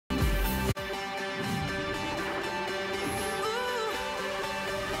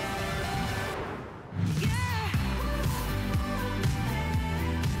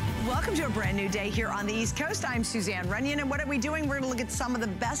Welcome to a brand new day here on the East Coast. I'm Suzanne Runyon, and what are we doing? We're gonna look at some of the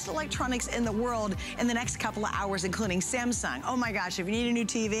best electronics in the world in the next couple of hours, including Samsung. Oh my gosh, if you need a new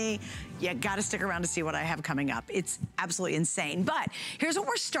TV, you gotta stick around to see what I have coming up. It's absolutely insane. But here's what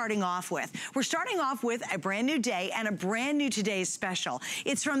we're starting off with. We're starting off with a brand new day and a brand new today's special.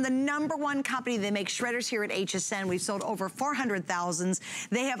 It's from the #1 company that makes shredders here at HSN. We've sold over 400,000.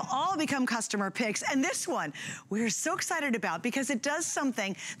 They have all become customer picks. And this one, we're so excited about because it does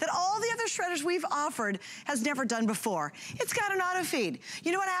something that all the other shredders we've offered has never done before. It's got an auto feed.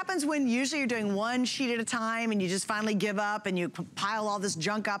 You know what happens when usually you're doing one sheet at a time and you just finally give up and you pile all this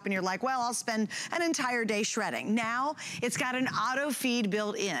junk up and you're like, well, I'll spend an entire day shredding. Now, it's got an auto feed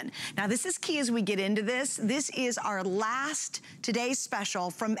built in. Now, this is key as we get into this. This is our last today's special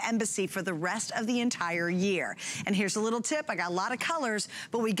from Embassy for the rest of the entire year. And here's a little tip. I got a lot of colors,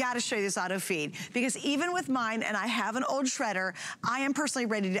 but we got to show you this auto feed because even with mine, and I have an old shredder, I am personally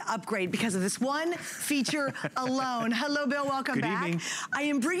ready to upgrade because of this one feature alone. Hello, Bill. Welcome back. Good evening. I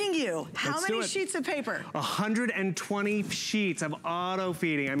am bringing you how many sheets of paper? 120 sheets of auto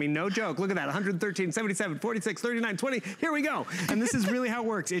feeding. I mean, no joke. Look at that. 113, 77, 46, 39, 20. Here we go. And this is really how it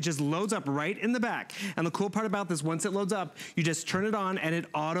works. It just loads up right in the back. And the cool part about this, once it loads up, you just turn it on and it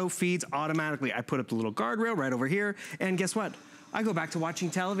auto feeds automatically. I put up the little guardrail right over here. And guess what? I go back to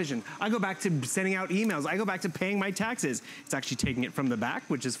watching television. I go back to sending out emails. I go back to paying my taxes. It's actually taking it from the back,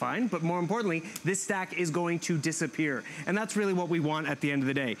 which is fine. But more importantly, this stack is going to disappear. And that's really what we want at the end of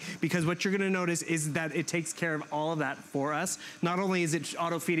the day. Because what you're gonna notice is that it takes care of all of that for us. Not only is it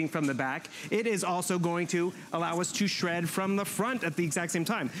auto feeding from the back, it is also going to allow us to shred from the front at the exact same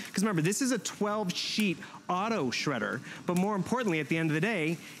time. Because remember, this is a 12 sheet auto shredder. But more importantly, at the end of the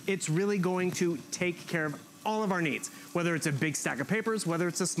day, it's really going to take care of all of our needs, whether it's a big stack of papers, whether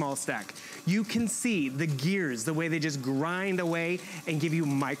it's a small stack. You can see the gears, the way they just grind away and give you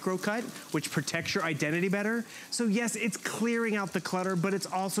micro cut, which protects your identity better. So yes, it's clearing out the clutter, but it's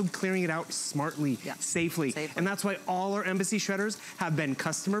also clearing it out smartly, safely. And that's why all our Embassy shredders have been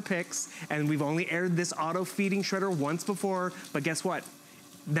customer picks, and we've only aired this auto feeding shredder once before, but guess what?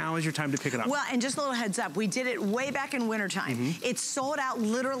 Now is your time to pick it up. Well, and just a little heads up, we did it way back in wintertime. It sold out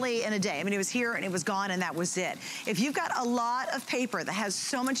literally in a day. I mean, it was here and it was gone and that was it. If you've got a lot of paper that has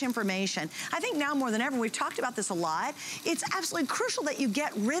so much information, I think now more than ever, we've talked about this a lot, it's absolutely crucial that you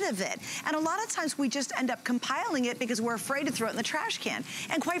get rid of it. And a lot of times we just end up compiling it because we're afraid to throw it in the trash can.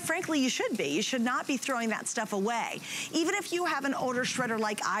 And quite frankly, you should be. You should not be throwing that stuff away. Even if you have an older shredder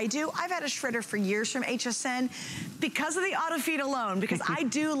like I do, I've had a shredder for years from HSN because of the auto feed alone, because I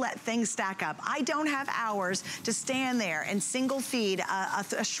do let things stack up. I don't have hours to stand there and single feed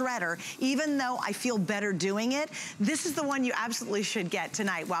a shredder, even though I feel better doing it. This is the one you absolutely should get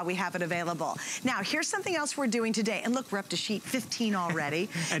tonight while we have it available. Now, here's something else we're doing today. And look, we're up to sheet 15 already.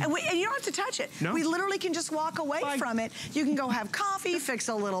 and you don't have to touch it. No. We literally can just walk away from it. You can go have coffee, fix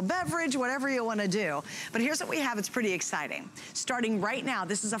a little beverage, whatever you want to do. But here's what we have. It's pretty exciting. Starting right now,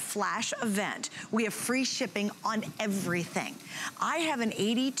 this is a flash event. We have free shipping on everything. I have an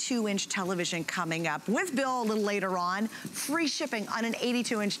 82-inch television coming up with Bill a little later on. Free shipping on an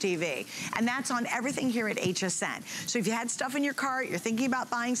 82-inch TV. And that's on everything here at HSN. So if you had stuff in your cart, you're thinking about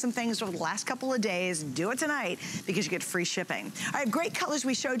buying some things over the last couple of days, do it tonight because you get free shipping. All right, great colors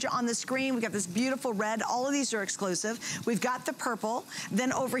we showed you on the screen. We got this beautiful red. All of these are exclusive. We've got the purple.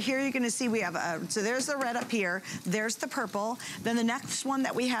 Then over here, you're going to see we have, so there's the red up here. There's the purple. Then the next one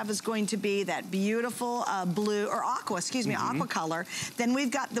that we have is going to be that beautiful blue, or aqua, excuse me, aqua color. Then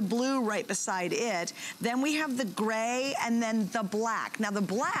we've got the blue right beside it. Then we have the gray and then the black. Now the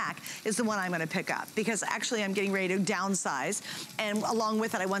black is the one I'm gonna pick up because actually I'm getting ready to downsize, and along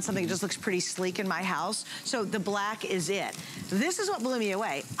with it I want something that just looks pretty sleek in my house. So the black is it. This is what blew me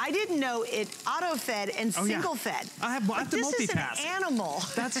away. I didn't know it auto-fed and single-fed. I have to multitask. This is an animal.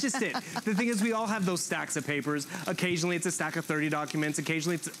 That's just it. The thing is, we all have those stacks of papers. Occasionally it's a stack of 30 documents.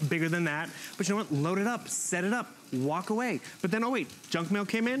 Occasionally it's bigger than that. But you know what? Load it up, set it up, walk away. But then, oh wait, junk mail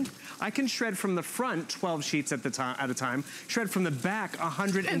came in? I can shred from the front 12 sheets at a time, shred from the back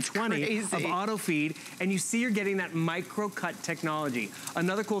 120 of auto feed, and you see you're getting that micro cut technology.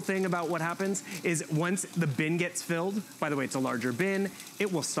 Another cool thing about what happens is once the bin gets filled, by the way, it's a larger bin,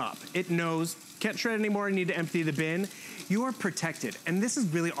 it will stop. It knows, can't shred anymore, you need to empty the bin. You are protected, and this is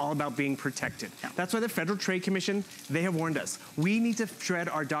really all about being protected. Yeah. That's why the Federal Trade Commission, they have warned us. We need to shred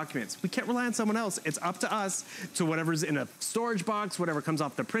our documents. We can't rely on someone else. It's up to us to whatever's in a storage box, whatever comes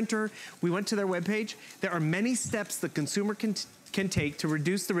off the printer. We went to their webpage. There are many steps the consumer can can take to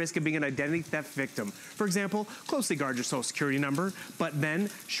reduce the risk of being an identity theft victim. For example, closely guard your social security number, but then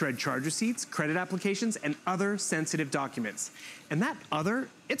shred charge receipts, credit applications, and other sensitive documents. And that other,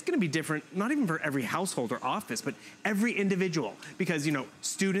 it's gonna be different, not even for every household or office, but every individual. Because, you know,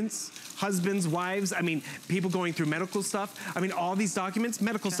 students, husbands, wives, I mean, people going through medical stuff. I mean, all these documents,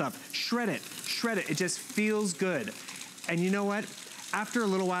 medical stuff, shred it, shred it. It just feels good. And you know what? After a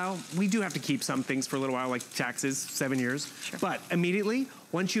little while, we do have to keep some things for a little while, like taxes, 7 years. Sure. But immediately,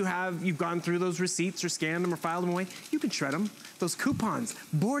 once you've gone through those receipts or scanned them or filed them away, you can shred them. Those coupons,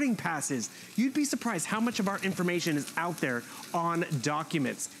 boarding passes. You'd be surprised how much of our information is out there on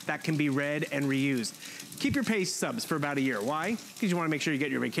documents that can be read and reused. Keep your pay stubs for about a year. Why? Because you want to make sure you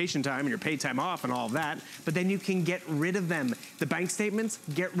get your vacation time and your paid time off and all of that, but then you can get rid of them. The bank statements,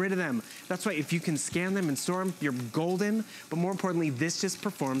 get rid of them. That's why if you can scan them and store them, you're golden, but more importantly, this just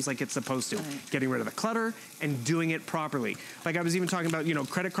performs like it's supposed to. Getting rid of the clutter and doing it properly. Like I was even talking about, you know,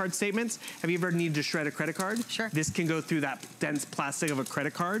 credit card statements. Have you ever needed to shred a credit card? Sure. This can go through that dense plastic of a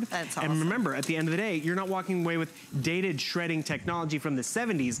credit card. That's awesome. And remember, at the end of the day, you're not walking away with dated shredding technology from the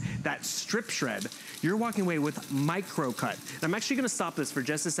 70s, that strip shred. You're walking away with micro cut. And I'm actually gonna stop this for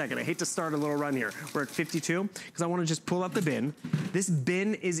just a second. I hate to start a little run here. We're at 52, because I wanna just pull out the bin. This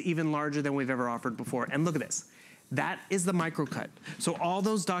bin is even larger than we've ever offered before. And look at this. That is the micro cut. So all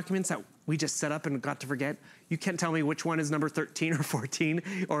those documents that we just set up and got to forget, you can't tell me which one is number 13 or 14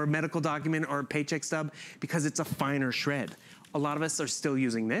 or a medical document or a paycheck stub because it's a finer shred. A lot of us are still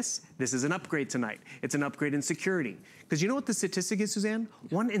using this. This is an upgrade tonight. It's an upgrade in security. Because you know what the statistic is, Suzanne?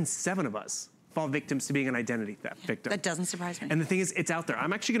 1 in 7 of us fall victims to being an identity theft victim. That doesn't surprise me. And the thing is, it's out there.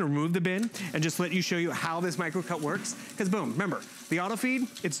 I'm actually gonna remove the bin and just let you show you how this microcut works. Because boom, remember, the auto feed,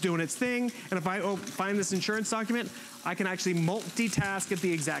 it's doing its thing. And if I find this insurance document, I can actually multitask at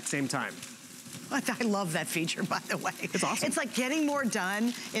the exact same time. I love that feature, by the way. It's awesome. It's like getting more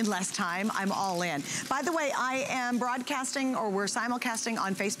done in less time. I'm all in. By the way, I am broadcasting, or we're simulcasting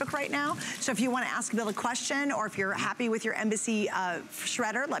on Facebook right now. So if you want to ask Bill a question, or if you're happy with your Embassy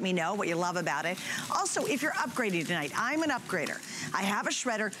shredder, let me know what you love about it. Also, if you're upgrading tonight, I'm an upgrader. I have a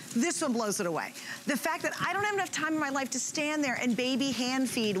shredder. This one blows it away. The fact that I don't have enough time in my life to stand there and baby hand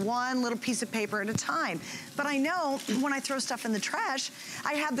feed one little piece of paper at a time. But I know when I throw stuff in the trash,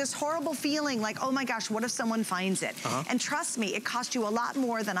 I have this horrible feeling like, oh my gosh, what if someone finds it? And trust me, it costs you a lot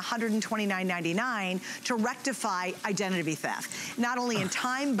more than $129.99 to rectify identity theft. Not only in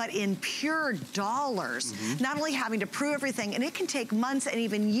time, but in pure dollars. Not only having to prove everything, and it can take months and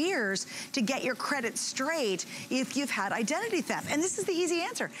even years to get your credit straight if you've had identity theft. And this is the easy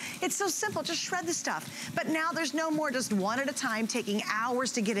answer. It's so simple, just shred the stuff. But now there's no more just one at a time, taking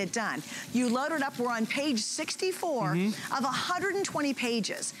hours to get it done. You load it up, we're on page 64 of 120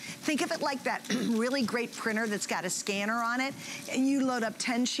 pages. Think of it like that really great printer that's got a scanner on it, and you load up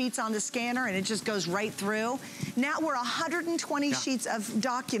 10 sheets on the scanner and it just goes right through. Now we're 120 sheets of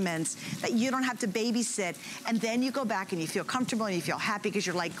documents that you don't have to babysit, and then you go back and you feel comfortable and you feel happy because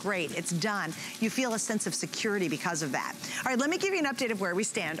you're like, great, it's done. You feel a sense of security because of that. All right, let me give you an update of where we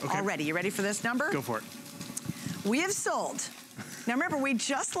stand already. You ready for this number? Go for it. We have sold, now remember, we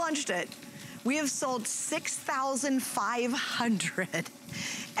just launched it. We have sold 6,500.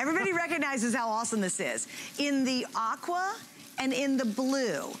 Everybody recognizes how awesome this is. In the aqua and in the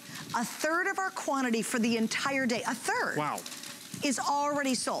blue, a third of our quantity for the entire day, a third, is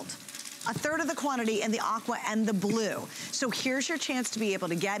already sold. A third of the quantity in the aqua and the blue. So here's your chance to be able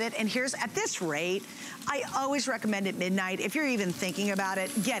to get it. And here's, at this rate, I always recommend at midnight, if you're even thinking about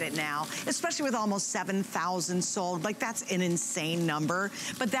it, get it now, especially with almost 7,000 sold. Like, that's an insane number.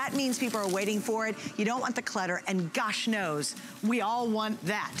 But that means people are waiting for it. You don't want the clutter, and gosh knows, we all want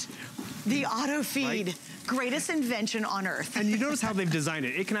that. The auto feed. Greatest invention on earth. And you notice how they've designed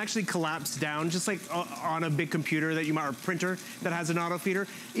it. It can actually collapse down, just like on a big computer that you might, or printer that has an auto feeder.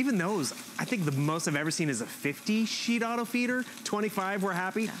 Even those, I think the most I've ever seen is a 50 sheet auto feeder. 25, we're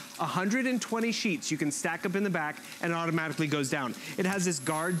happy. 120 sheets you can stack up in the back and it automatically goes down. It has this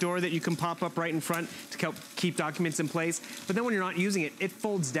guard door that you can pop up right in front to help keep documents in place. But then when you're not using it, it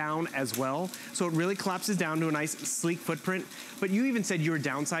folds down as well. So it really collapses down to a nice sleek footprint. But you even said you were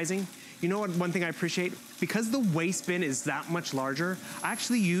downsizing. You know what, one thing I appreciate? Because the waste bin is that much larger, I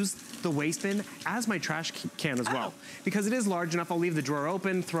actually use the waste bin as my trash can as well. Because it is large enough, I'll leave the drawer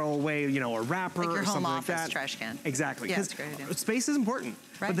open, throw away, you know, a wrapper or something like that. Like your home office trash can. Exactly. Yeah, that's a great idea. Space is important.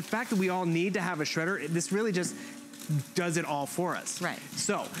 Right. But the fact that we all need to have a shredder, this really just does it all for us. Right.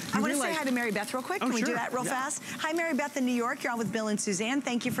 So, I want to say hi to Mary Beth real quick. Can we do that real fast? Hi, Mary Beth in New York. You're on with Bill and Suzanne.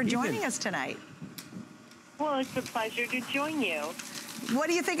 Thank you for joining us tonight. Well, it's a pleasure to join you. What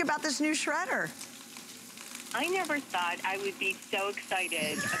do you think about this new shredder? I never thought I would be so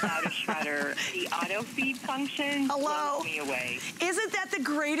excited about a shredder. The auto feed function blows me away. Isn't that the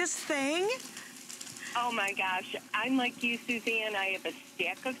greatest thing? Oh my gosh, I'm like you, Suzanne. I have a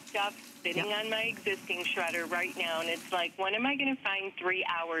stack of stuff sitting on my existing shredder right now, and it's like, when am I going to find 3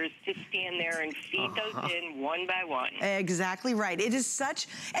 hours to stand there and feed those in one by one? Exactly right. It is such,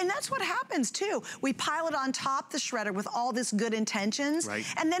 and that's what happens too. We pile it on top the shredder with all this good intentions,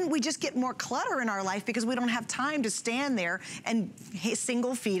 and then we just get more clutter in our life because we don't have time to stand there and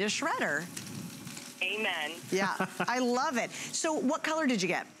single feed a shredder. Amen. Yeah, I love it. So what color did you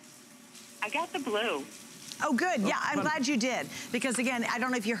get? I got the blue. Oh, good. Yeah, I'm glad you did. Because, again, I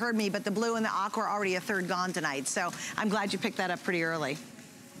don't know if you heard me, but the blue and the aqua are already a third gone tonight. So I'm glad you picked that up pretty early.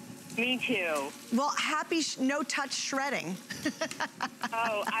 Me too. Well, happy no-touch shredding.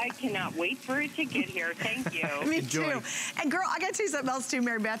 Oh, I cannot wait for it to get here. Thank you. Me too. And girl, I got to tell you something else too,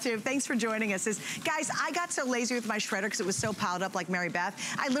 Mary Beth, too. Thanks for joining us. Guys, I got so lazy with my shredder because it was so piled up like Mary Beth.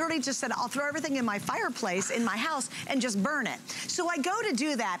 I literally just said, I'll throw everything in my fireplace in my house and just burn it. So I go to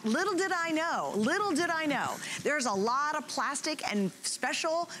do that. Little did I know, there's a lot of plastic and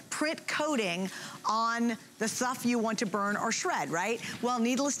special print coating on the stuff you want to burn or shred, right? Well,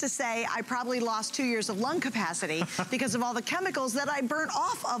 needless to say, I probably lost 2 years of lung capacity because of all the chemicals that I burnt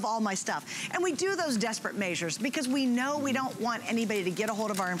off of all my stuff. And we do those desperate measures because we know we don't want anybody to get a hold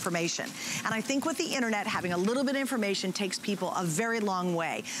of our information. And I think with the internet, having a little bit of information takes people a very long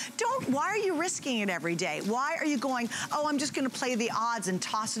way. Why are you risking it every day? Why are you going, oh, I'm just gonna play the odds and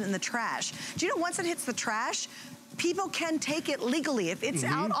toss it in the trash? Do you know once it hits the trash, people can take it legally. If it's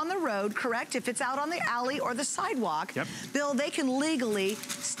out on the road, correct? If it's out on the alley or the sidewalk, Bill, they can legally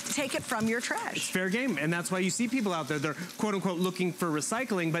take it from your trash. It's fair game, and that's why you see people out there, they're quote unquote looking for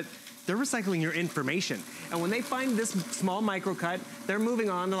recycling, but they're recycling your information. And when they find this small microcut, they're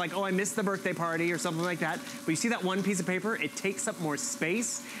moving on. They're like, oh, I missed the birthday party or something like that. But you see that one piece of paper, it takes up more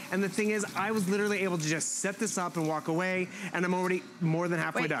space. And the thing is, I was literally able to just set this up and walk away, and I'm already more than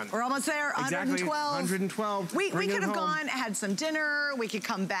halfway done. We're almost there, Exactly, 112. 112. We could have gone, had some dinner, we could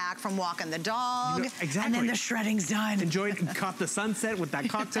come back from walking the dog, and then the shredding's done. Caught the sunset with that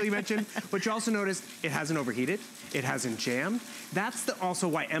cocktail you mentioned. But you also notice it hasn't overheated, it hasn't jammed. That's also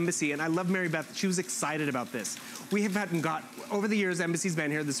why Embassy, and I love Mary Beth, she was excited about this. We have over the years, Embassy's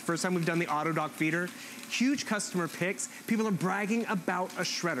been here. This is the first time we've done the auto dock feeder. Huge customer picks. People are bragging about a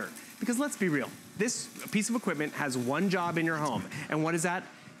shredder. Because let's be real, this piece of equipment has one job in your home. And what is that?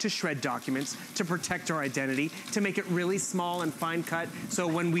 To shred documents, to protect our identity, to make it really small and fine cut, so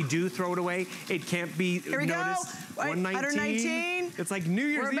when we do throw it away, it can't be noticed. Here we go. 119. It's like New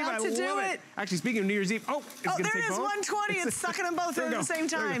Year's Eve. We're about to do it. Actually, speaking of New Year's Eve, there it is, 120. It's sucking them both in at the same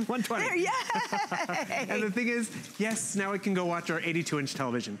time. 120. There, yay! And the thing is, yes, now we can go watch our 82-inch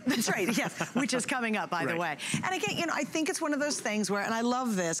television. That's right, yes, which is coming up, by the way. And again, I think it's one of those things where, and I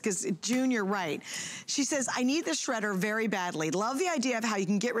love this, because June, you're right. She says, I need this shredder very badly. Love the idea of how you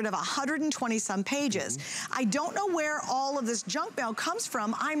can get rid of 120 some pages. I don't know where all of this junk mail comes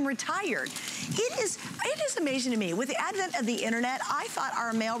from. I'm retired. It is amazing to me. With the advent of the internet, I thought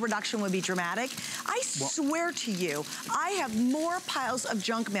our mail reduction would be dramatic. I swear to you, I have more piles of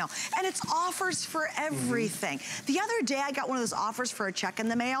junk mail, and it's offers for everything. The other day, I got one of those offers for a check in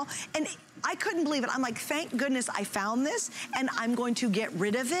the mail, and I couldn't believe it. I'm like, thank goodness I found this, and I'm going to get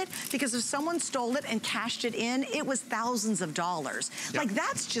rid of it, because if someone stole it and cashed it in, it was thousands of dollars. Like,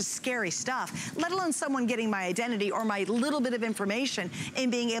 that's just scary stuff, let alone someone getting my identity or my little bit of information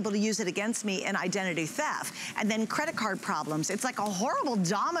and being able to use it against me in identity theft. And then credit card problems. It's like a horrible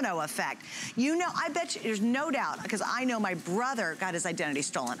domino effect. You know, I bet you, there's no doubt, because I know my brother got his identity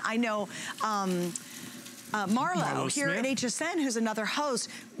stolen. I know, Marlo here at HSN, who's another host,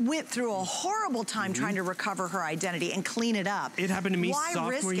 went through a horrible time trying to recover her identity and clean it up. It happened to me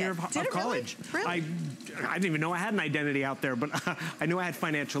sophomore year of college. Really? I didn't even know I had an identity out there, but I knew I had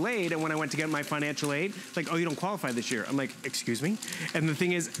financial aid, and when I went to get my financial aid, it's like, oh, you don't qualify this year. I'm like, excuse me? And the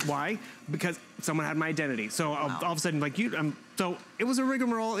thing is, why? Because someone had my identity. So all of a sudden, like, so it was a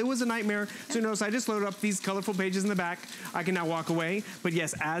rigmarole. It was a nightmare. So notice I just loaded up these colorful pages in the back. I can now walk away. But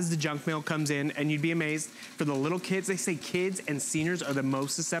yes, as the junk mail comes in, and you'd be amazed, for the little kids, they say kids and seniors are the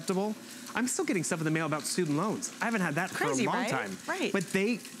most susceptible. I'm still getting stuff in the mail about student loans. I haven't had that for a long time. But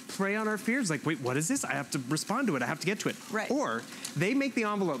they prey on our fears, like, wait, what is this? I have to respond to it. I have to get to it. Or they make the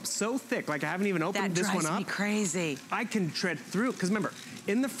envelope so thick, like I haven't even opened this one up. That drives me crazy. I can tread through, because remember,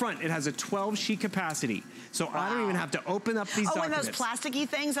 in the front, it has a 12-sheet capacity. So I don't even have to open up these documents. And those plasticky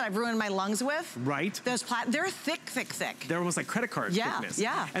things that I've ruined my lungs with. Right. They're thick, thick, thick. They're almost like credit card thickness.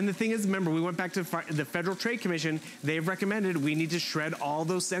 Yeah. And the thing is, remember, we went back to the Federal Trade Commission. They've recommended we need to shred all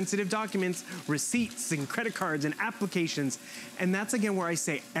those sensitive documents, receipts and credit cards and applications. And that's again where I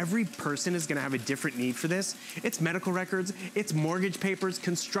say every person is gonna have a different need for this. It's medical records, it's mortgage papers,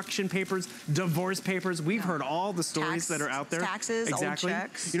 construction papers, divorce papers. We've heard all the stories that are out there. Taxes, exactly. old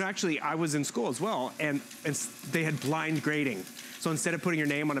checks. You know, actually, I was in school as well, and they had blind grading. So instead of putting your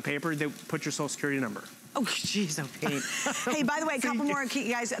name on a paper, they put your social security number. Oh, jeez, okay. Hey, by the way, a couple more,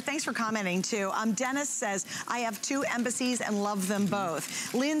 guys. Thanks for commenting, too. Dennis says, I have 2 embassies and love them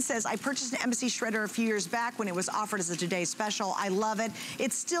both. Lynn says, I purchased an embassy shredder a few years back when it was offered as a Today Special. I love it.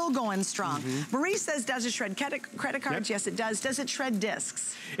 It's still going strong. Marie says, does it shred credit cards? Yes, it does. Does it shred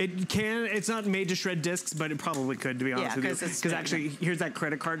discs? It can. It's not made to shred discs, but it probably could, to be honest with you. Because actually, here's that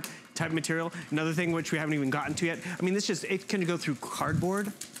credit card type material. Another thing which we haven't even gotten to yet. I mean, it can go through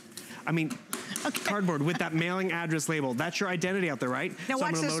cardboard. I mean, cardboard with that mailing address label. That's your identity out there, right? Now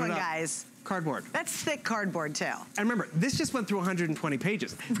watch this one, guys. Cardboard. That's thick cardboard, too. And remember, this just went through 120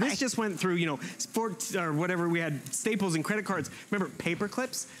 pages. Right. This just went through, you know, sports or whatever. We had staples and credit cards. Remember, paper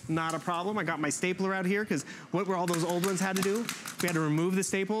clips, not a problem. I got my stapler out here because what were all those old ones had to do? We had to remove the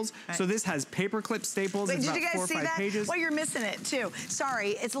staples. Right. So this has paper clip staples. Wait, it's did about you guys 4 or 5 see that? pages. Well, you're missing it, too.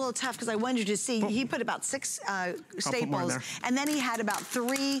 Sorry, it's a little tough because I wanted you to see. He put about 6 staples, and then he had about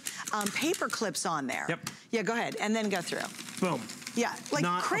 3 paper clips on there. Yep. Yeah, go ahead, and then go through. Boom. Yeah, like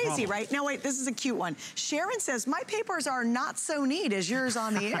not crazy, right? Now wait, this is a cute one. Sharon says, my papers are not so neat as yours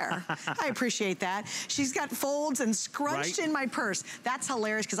on the air. I appreciate that. She's got folds and scrunched in my purse. That's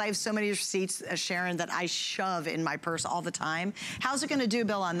hilarious because I have so many receipts, Sharon, that I shove in my purse all the time. How's it gonna do,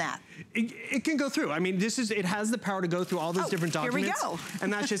 Bill, on that? It can go through. I mean, it has the power to go through all those different documents. Here we go.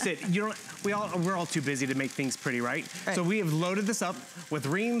 And that's just it. We're all too busy to make things pretty, right? So we have loaded this up with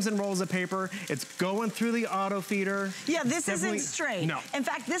reams and rolls of paper. It's going through the auto feeder. Yeah, this isn't straight. No. In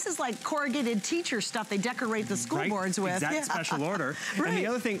fact, this is like corrugated teacher stuff they decorate the school boards with. Exact special order. And the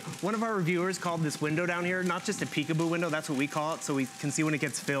other thing, one of our reviewers called this window down here, not just a peekaboo window, that's what we call it, so we can see when it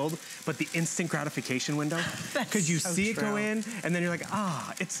gets filled, but the instant gratification window. Because you see it go in, and then you're like,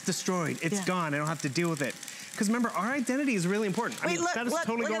 it's destroyed. It's gone. I don't have to deal with it. Because remember, our identity is really important. I mean, that is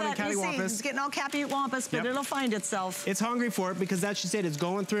totally going in cattywampus. It's getting all cattywampus, but it'll find itself. It's hungry for it because that's just it. It's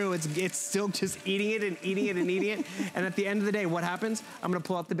going through. It's still just eating it and eating it and eating it. And at the end of the day, what happens? I'm going to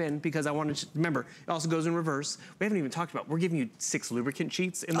pull out the bin because I want to remember. It also goes in reverse. We haven't even talked about. We're giving you 6 lubricant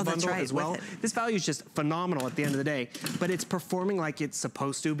sheets in the bundle as well. This value is just phenomenal at the end of the day. But it's performing like it's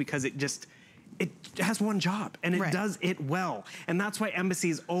supposed to because it has one job, and it does it well. And that's why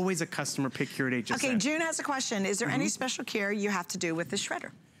Embassy is always a customer pick here at HSN. Okay, June has a question. Is there any special care you have to do with the shredder?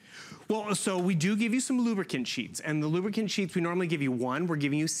 Well, so we do give you some lubricant sheets, and the lubricant sheets, we normally give you 1, we're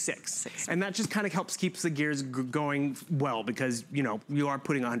giving you 6. And that just kind of helps keeps the gears going well because, you know, you are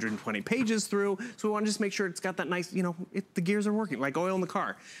putting 120 pages through, so we want to just make sure it's got that nice, you know, the gears are working, like oil in the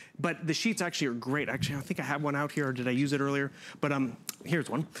car. But the sheets actually are great. Actually, I think I have one out here, or did I use it earlier? But here's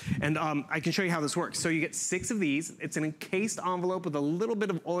one. And I can show you how this works. So you get 6 of these. It's an encased envelope with a little bit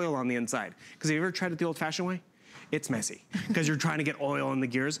of oil on the inside. Because have you ever tried it the old-fashioned way? It's messy because you're trying to get oil in the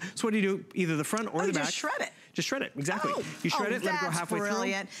gears. So what do you do? Either the front or the back. Just shred it. Just shred it, exactly. You shred it, let it go halfway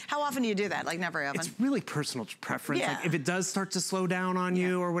through. How often do you do that? Like never often? It's really personal preference. Like if it does start to slow down on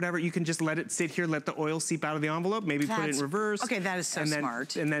you or whatever, you can just let it sit here, let the oil seep out of the envelope, maybe put it in reverse. Okay, that is so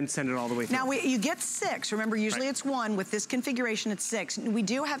smart. And then send it all the way through. Now, you get 6. Remember, usually it's 1. With this configuration, it's 6. We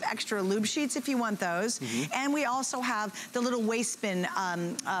do have extra lube sheets if you want those. And we also have the little waste bin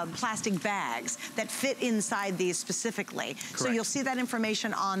plastic bags that fit inside these specifically. So you'll see that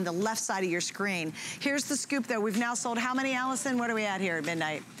information on the left side of your screen. Here's the scoop, though. We've now sold how many, Allison? What are we at here at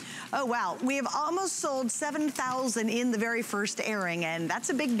midnight? Oh, wow. We have almost sold 7,000 in the very first airing, and that's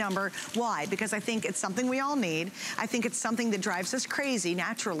a big number. Why? Because I think it's something we all need. I think it's something that drives us crazy,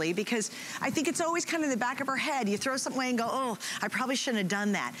 naturally, because I think it's always kind of in the back of our head. You throw something away and go, oh, I probably shouldn't have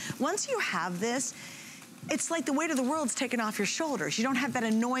done that. Once you have this, it's like the weight of the world's taken off your shoulders. You don't have that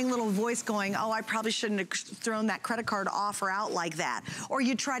annoying little voice going, oh, I probably shouldn't have thrown that credit card off or out like that. Or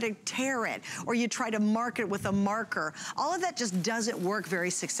you try to tear it, or you try to mark it with a marker. All of that just doesn't work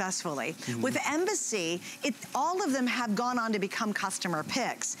very successfully. With Embassy, all of them have gone on to become customer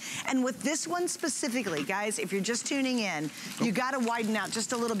picks. And with this one specifically, guys, if you're just tuning in, you gotta widen out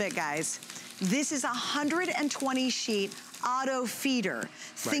just a little bit, guys. This is a 120 sheet auto feeder.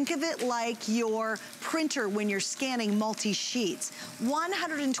 Think of it like your printer when you're scanning multi-sheets.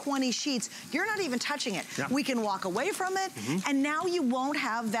 120 sheets, you're not even touching it. Yeah. We can walk away from it, and now you won't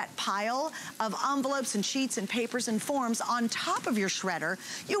have that pile of envelopes and sheets and papers and forms on top of your shredder.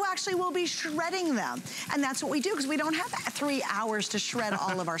 You actually will be shredding them. And that's what we do, because we don't have 3 hours to shred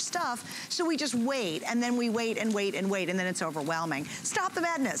all of our stuff. So we just wait, and then we wait and wait and wait, and then it's overwhelming. Stop the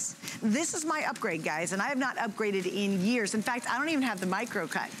madness. This is my upgrade, guys, and I have not upgraded in years. In fact, I don't even have the micro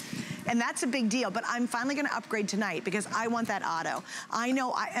cut. And that's a big deal, but I'm finally gonna upgrade tonight because I want that auto. I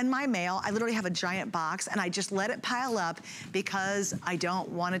know in my mail, I literally have a giant box and I just let it pile up because I don't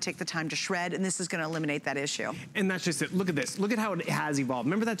wanna take the time to shred, and this is gonna eliminate that issue. And that's just it. Look at this. Look at how it has evolved.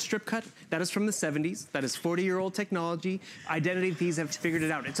 Remember that strip cut? That is from the 70s. That is 40-year-old technology. Identity Thieves have figured it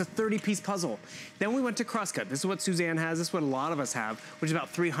out. It's a 30-piece puzzle. Then we went to crosscut. This is what Suzanne has. This is what a lot of us have, which is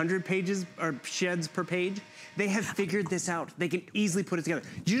about 300 pages or sheds per page. They have figured this out. They can easily put it together.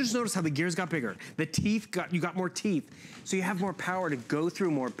 Did you just notice how the gears got bigger? The teeth you got more teeth. So you have more power to go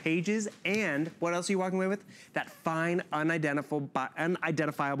through more pages, and what else are you walking away with? That fine,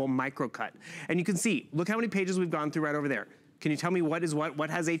 unidentifiable micro cut. And you can see, look how many pages we've gone through right over there. Can you tell me what is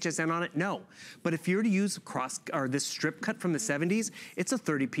what has HSN on it? No. But if you're to use this strip cut from the 70s, it's a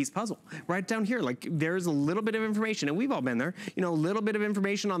 30-piece puzzle. Right down here, like there's a little bit of information, and we've all been there, you know, a little bit of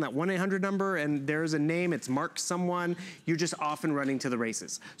information on that 1-800 number, and there's a name, it's marked someone, you're just off and running to the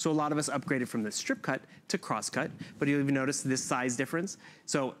races. So a lot of us upgraded from the strip cut to cross cut, but you'll even notice this size difference.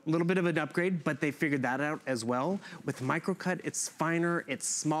 So a little bit of an upgrade, but they figured that out as well. With micro cut, it's finer, it's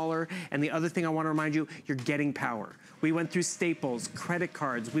smaller, and the other thing I want to remind you, you're getting power. We went through staples, credit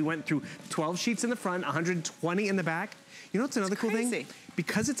cards. We went through 12 sheets in the front, 120 in the back. You know what's another cool thing?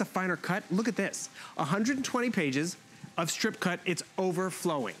 Because it's a finer cut, look at this. 120 pages of strip cut, it's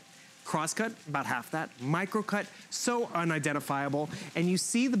overflowing. Cross cut, about half that. Micro cut, so unidentifiable. And you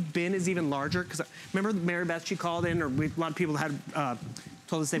see the bin is even larger, because remember Mary Beth, she called in, or a lot of people had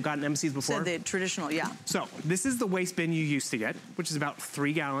told us they've gotten MCs before. So the traditional, yeah. So this is the waste bin you used to get, which is about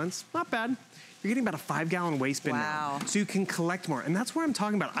 3 gallons. Not bad. You're getting about a 5-gallon waste bin now. So you can collect more. And that's what I'm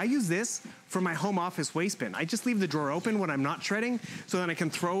talking about. I use this for my home office waste bin. I just leave the drawer open when I'm not shredding, so then I can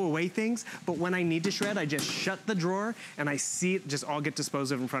throw away things. But when I need to shred, I just shut the drawer and I see it just all get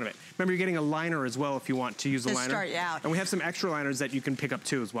disposed of in front of it. Remember, you're getting a liner as well if you want to use a liner. Start you out. And we have some extra liners that you can pick up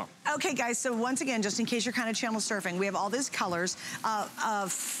too as well. Okay, guys, so once again, just in case you're kind of channel surfing, we have all these colors.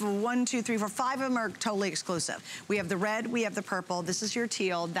 1, 2, 3, 4, 5 of them are totally exclusive. We have the red, we have the purple, this is your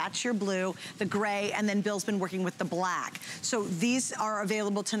teal, that's your blue, the gray, and then Bill's been working with the black. So these are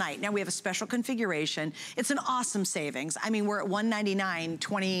available tonight. Now we have a special configuration. It's an awesome savings. I mean, we're at $199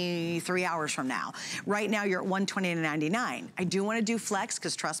 23 hours from now. Right now you're at $129.99. I do want to do flex,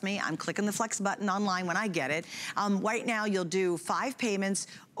 because trust me, I'm clicking the flex button online when I get it. Right now you'll do 5 payments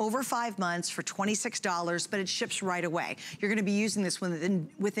over 5 months for $26, but it ships right away. You're gonna be using this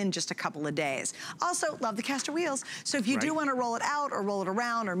within just a couple of days. Also, love the caster wheels. So if you do wanna roll it out or roll it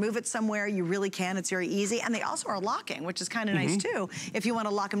around or move it somewhere, you really can. It's very easy. And they also are locking, which is kind of nice too, if you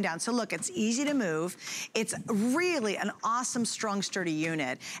wanna lock them down. So look, it's easy to move. It's really an awesome, strong, sturdy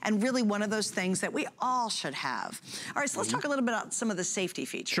unit, and really one of those things that we all should have. All right, so let's talk a little bit about some of the safety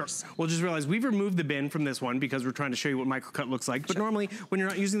features. Sure. Well, just realize we've removed the bin from this one because we're trying to show you what microcut looks like. But normally, when you're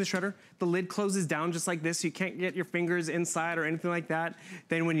not using the shredder, the lid closes down just like this, so you can't get your fingers inside or anything like that.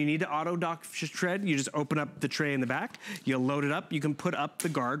 Then when you need to auto dock shred, you just open up the tray in the back, you load it up, you can put up the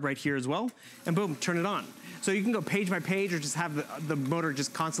guard right here as well, and boom, turn it on. So you can go page by page or just have the motor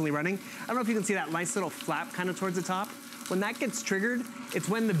just constantly running. I don't know if you can see that nice little flap kind of towards the top. When that gets triggered, it's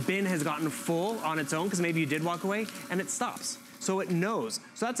when the bin has gotten full on its own, because maybe you did walk away, and it stops. So it knows.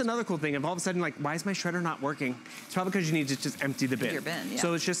 So that's another cool thing. If all of a sudden, like, why is my shredder not working? It's probably because you need to just empty the bin. Your bin, yeah.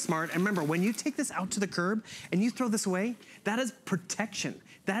 So it's just smart. And remember, when you take this out to the curb and you throw this away, that is protection.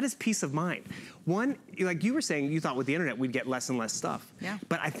 That is peace of mind. One, like you were saying, you thought with the internet we'd get less and less stuff. Yeah.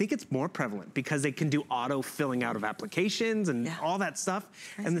 But I think it's more prevalent because they can do auto filling out of applications and all that stuff.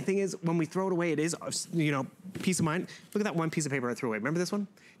 Crazy. And the thing is, when we throw it away, it is, you know, peace of mind. Look at that one piece of paper I threw away. Remember this one?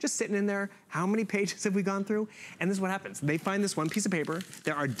 Just sitting in there. How many pages have we gone through? And this is what happens. They find this one piece of paper.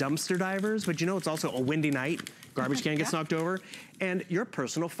 There are dumpster divers, but you know it's also a windy night. Garbage can gets knocked over. And your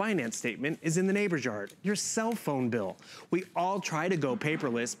personal finance statement is in the neighbor's yard. Your cell phone bill. We all try to go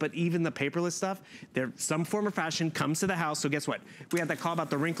paperless, but even the paperless stuff, there some form or fashion comes to the house. So guess what? We had that call about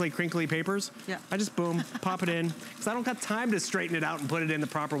the wrinkly, crinkly papers. Yeah. I just boom, pop it in. Because I don't got time to straighten it out and put it in the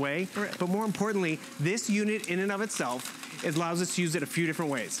proper way. Right. But more importantly, this unit in and of itself, it allows us to use it a few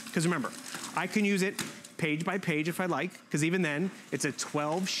different ways. Because remember, I can use it page by page if I like, because even then, it's a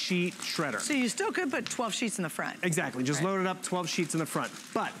 12-sheet shredder. So you still could put 12 sheets in the front. Exactly, just load it up, 12 sheets in the front.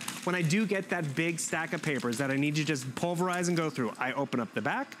 But when I do get that big stack of papers that I need to just pulverize and go through, I open up the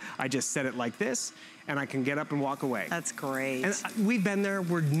back, I just set it like this, and I can get up and walk away. That's great. And we've been there,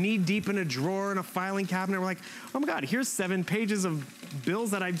 we're knee deep in a drawer in a filing cabinet, we're like, oh my God, here's 7 pages of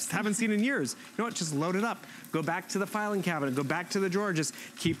bills that I just haven't seen in years. You know what, just load it up. Go back to the filing cabinet, go back to the drawer, just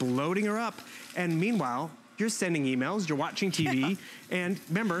keep loading her up. And meanwhile, you're sending emails, you're watching TV, and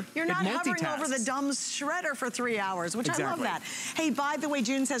remember, you're not hovering over the dumb shredder for 3 hours, which I love that. Hey, by the way,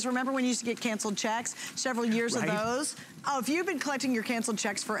 June says, remember when you used to get canceled checks? Several years of those. Oh, if you've been collecting your canceled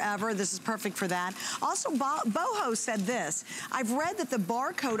checks forever, this is perfect for that. Also, Boho said this. I've read that the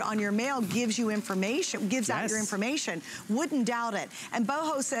barcode on your mail gives you information, gives out your information. Wouldn't doubt it. And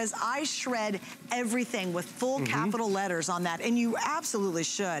Boho says, I shred everything with full capital letters on that, and you absolutely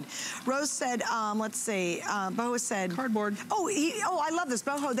should. Rose said, let's see, Boho said... Cardboard. Oh, I love this.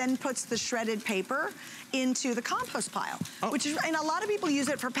 Boho then puts the shredded paper into the compost pile, which is, and a lot of people use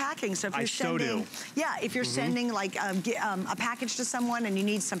it for packing. So if you're sending, if you're sending like a package to someone and you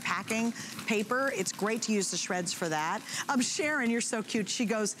need some packing paper, it's great to use the shreds for that. Sharon, you're so cute. She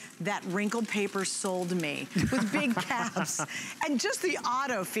goes, that wrinkled paper sold me with big caps. And just the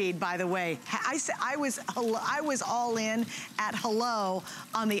auto feed, by the way. I was all in at hello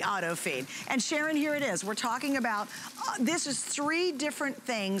on the auto feed. And Sharon, here it is. We're talking about, this is 3 different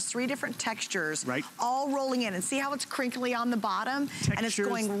things, 3 different textures, all rolling in. And see how it's crinkly on the bottom? Textures, and it's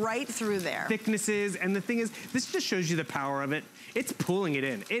going right through there. Thicknesses, and the thing is, this just shows you the power of it. It's pulling it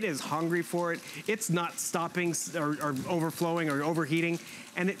in. It is hungry for it. It's not stopping or overflowing or overheating.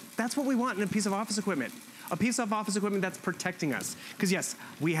 And that's what we want in a piece of office equipment. A piece of office equipment that's protecting us. Because yes,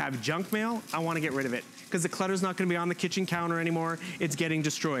 we have junk mail, I wanna get rid of it. Because the clutter's not gonna be on the kitchen counter anymore, it's getting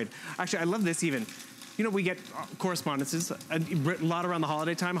destroyed. Actually, I love this even. You know, we get correspondences, a lot around the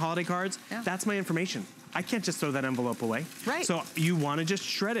holiday time, holiday cards. That's my information. I can't just throw that envelope away. So you want to just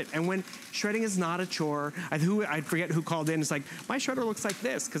shred it. And when shredding is not a chore, I forget who called in. It's like, my shredder looks like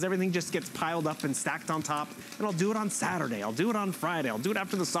this because everything just gets piled up and stacked on top. And I'll do it on Saturday. I'll do it on Friday. I'll do it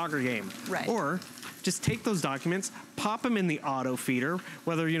after the soccer game. Or just take those documents, pop them in the auto feeder,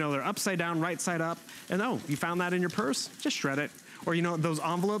 whether, you know, they're upside down, right side up, and oh, you found that in your purse, just shred it. Or, you know, those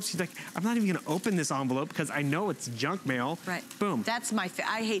envelopes, you're like, I'm not even gonna open this envelope because I know it's junk mail. Boom. That's my,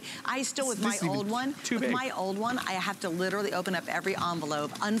 I still, with my old one, I have to literally open up every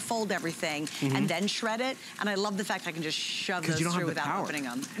envelope, unfold everything, and then shred it. And I love the fact I can just shove those through without opening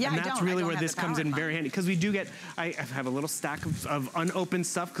them. And that's really where this comes in very handy. Because we do get, I have a little stack of unopened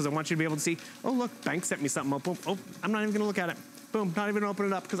stuff because I want you to be able to see, oh, look, bank sent me something. Oh, I'm not even gonna look at it. Boom, not even open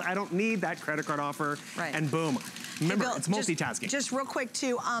it up because I don't need that credit card offer. And boom. Remember, it's multitasking. Just real quick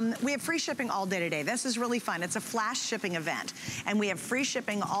too, we have free shipping all day today. This is really fun. It's a flash shipping event. And we have free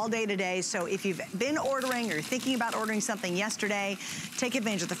shipping all day today. So if you've been ordering or thinking about ordering something yesterday, take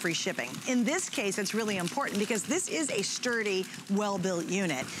advantage of the free shipping. In this case, it's really important because this is a sturdy, well-built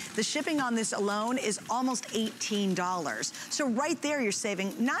unit. The shipping on this alone is almost $18. So right there, you're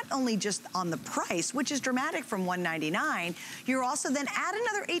saving not only just on the price, which is dramatic from $199, you're also then add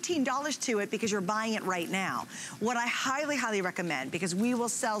another $18 to it because you're buying it right now. What I highly, highly recommend, because we will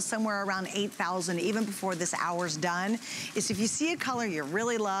sell somewhere around 8,000 even before this hour's done, is if you see a color you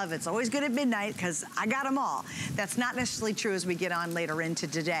really love, it's always good at midnight because I got them all. That's not necessarily true as we get on later into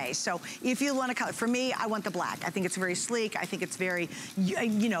today. So if you want a color, for me, I want the black. I think it's very sleek. I think it's very,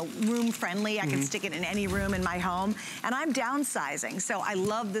 you know, room friendly. I can stick it in any room in my home. And I'm downsizing, so I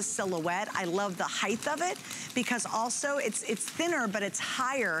love this silhouette. I love the height of it because also it's thinner, but it's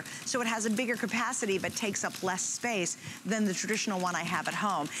higher, so it has a bigger capacity, but takes up less space than the traditional one I have at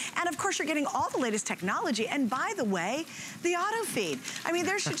home. And of course, you're getting all the latest technology. And by the way, the auto feed. I mean,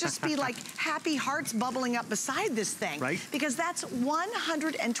 there should just be like happy hearts bubbling up beside this thing. Because that's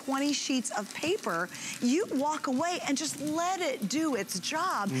 120 sheets of paper. You walk away and just let it do its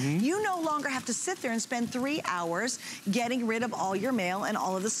job. You no longer have to sit there and spend 3 hours getting rid of all your mail and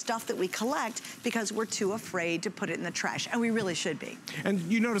all of the stuff that we collect because we're too afraid to put it in the trash. And we really should be. And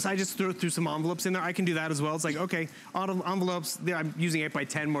you notice I just threw some envelopes in there. I can do that as well. It's like, okay, envelopes, I'm using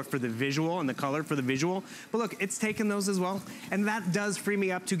 8x10 more for the visual and the color for the visual. But look, it's taken those as well. And that does free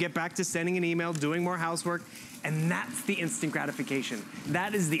me up to get back to sending an email, doing more housework. And that's the instant gratification.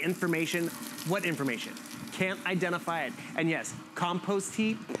 That is the information. What information? Can't identify it. And yes, compost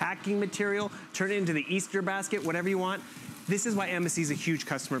heap, packing material, turn it into the Easter basket, whatever you want. This is why Embassy is a huge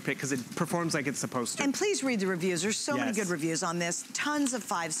customer pick, because it performs like it's supposed to. And please read the reviews. There's so many good reviews on this. Tons of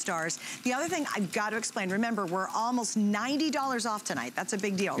 5 stars. The other thing I've got to explain, remember, we're almost $90 off tonight. That's a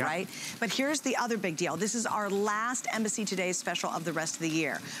big deal, right? But here's the other big deal. This is our last Embassy Today special of the rest of the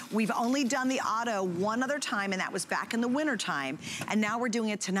year. We've only done the auto one other time, and that was back in the winter time. And now we're doing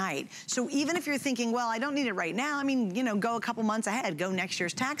it tonight. So even if you're thinking, well, I don't need it right now, I mean, you know, go a couple months ahead. Go next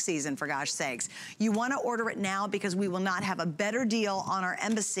year's tax season, for gosh sakes. You want to order it now because we will not have a better deal on our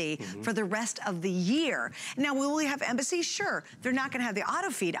Embassy for the rest of the year. Now, will we have Embassy? Sure. They're not going to have the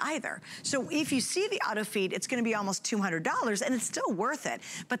auto feed either. So if you see the auto feed, it's going to be almost $200, and it's still worth it.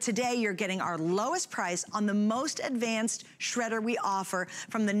 But today, you're getting our lowest price on the most advanced shredder we offer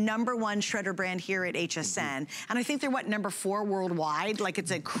from the #1 shredder brand here at HSN. And I think they're, what, #4 worldwide? Like, it's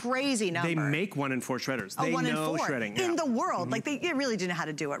a crazy number. They make 1 in 4 shredders. They know shredding. In the world. Like, they really didn't know how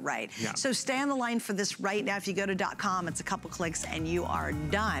to do it right. So stay on the line for this right now. If you go to .com, it's a couple clicks and you are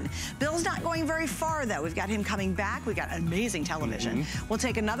done. Bill's not going very far, though. We've got him coming back. We've got amazing television. We'll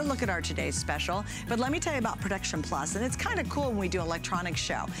take another look at our today's special. But let me tell you about Protection Plus. And it's kind of cool when we do an electronics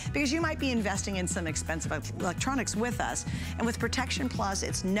show, because you might be investing in some expensive electronics with us. And with Protection Plus,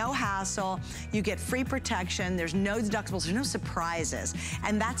 it's no hassle. You get free protection. There's no deductibles. There's no surprises.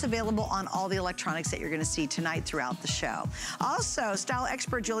 And that's available on all the electronics that you're going to see tonight throughout the show. Also, style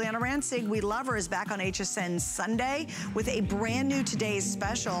expert Juliana Rancic, we love her, is back on HSN Sunday with a brand new today's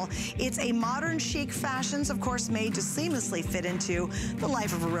special. It's a modern chic fashions, of course, made to seamlessly fit into the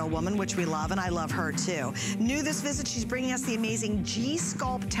life of a real woman, which we love, and I love her too. New this visit, she's bringing us the amazing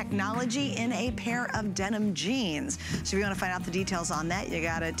G-Sculpt technology in a pair of denim jeans. So if you want to find out the details on that, you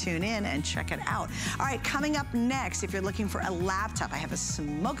gotta tune in and check it out. All right, coming up next, if you're looking for a laptop, I have a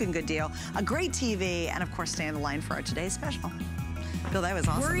smoking good deal, a great TV, and of course, stay on the line for our today's special. Bill, that was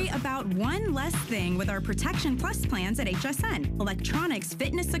awesome. Worry about one less thing with our Protection Plus plans at HSN. Electronics,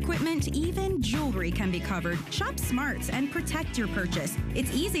 fitness equipment, even jewelry can be covered. Shop smart and protect your purchase.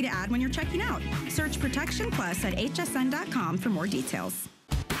 It's easy to add when you're checking out. Search Protection Plus at hsn.com for more details.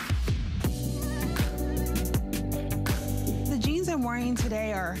 The jeans I'm wearing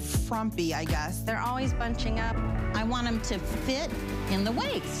today are frumpy, I guess. They're always bunching up. I want them to fit in the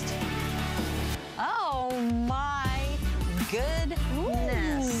waist. Oh my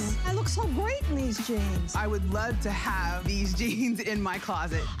goodness. I look so great in these jeans. I would love to have these jeans in my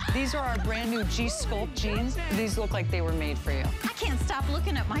closet. These are our brand new G-Sculpt jeans. These look like they were made for you. I can't stop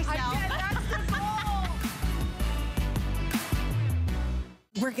looking at myself.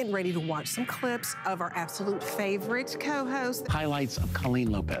 We're getting ready to watch some clips of our absolute favorite co-host. Highlights of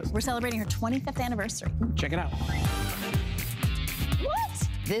Colleen Lopez. We're celebrating her 25th anniversary. Check it out. What?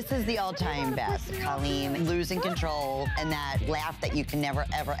 This is the all-time best. Colleen losing control and that laugh that you can never,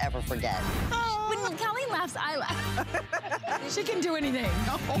 ever, ever forget. When Colleen laughs, I laugh. She can do anything.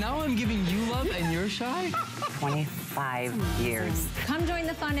 Now I'm giving you love and you're shy? 25 years. Come join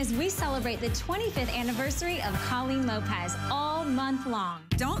the fun as we celebrate the 25th anniversary of Colleen Lopez all month long.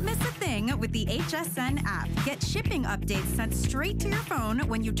 Don't miss a thing with the HSN app. Get shipping updates sent straight to your phone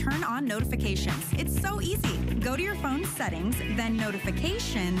when you turn on notifications. It's so easy. Go to your phone settings, then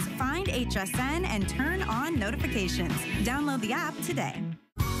notifications, find HSN, and turn on notifications. Download the app today.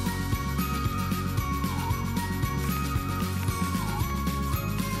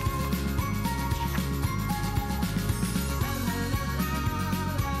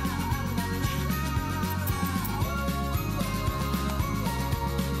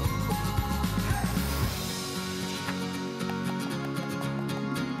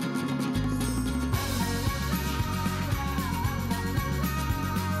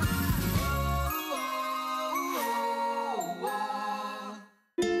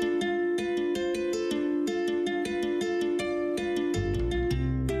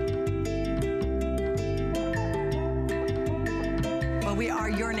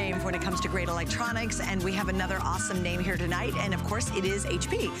 when it comes to great electronics, and we have another awesome name here tonight, and of course it is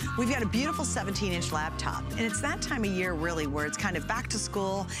HP. We've got a beautiful 17-inch laptop, and it's that time of year really where it's kind of back to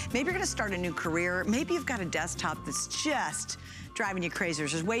school. Maybe you're gonna start a new career. Maybe you've got a desktop that's just driving you crazy.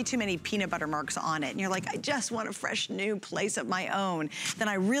 There's way too many peanut butter marks on it, and you're like, I just want a fresh new place of my own. Then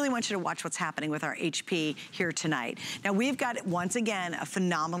I really want you to watch what's happening with our HP here tonight. Now we've got, once again, a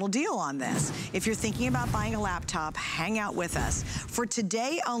phenomenal deal on this. If you're thinking about buying a laptop, hang out with us. For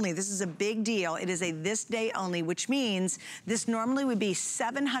today only, this is a big deal. It is a this day only, which means this normally would be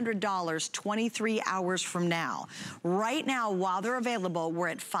 $700 23 hours from now. Right now, while they're available, we're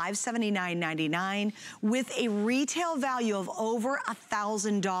at $579.99 with a retail value of over over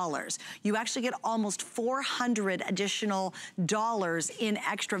 $1,000. You actually get almost $400 additional dollars in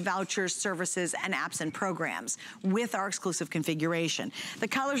extra vouchers, services, and apps and programs with our exclusive configuration. The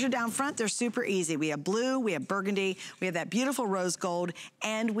colors are down front. They're super easy. We have blue, we have burgundy, we have that beautiful rose gold,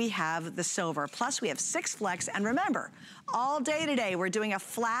 and we have the silver. Plus, we have 6 flex. And remember, all day today, we're doing a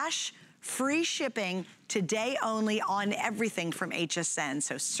flash free shipping today only on everything from HSN.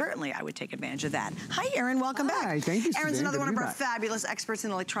 So certainly I would take advantage of that. Hi, Aaron. Welcome back. Hi, thank you, Aaron's Suzanne. another Good one to of be our back. fabulous experts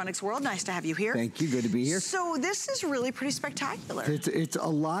in the electronics world. Nice to have you here. Thank you. Good to be here. So this is really pretty spectacular. It's a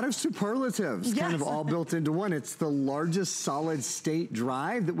lot of superlatives, kind of Yes. all built into one. It's the largest solid state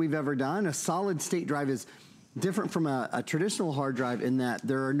drive that we've ever done. A solid state drive is different from a traditional hard drive in that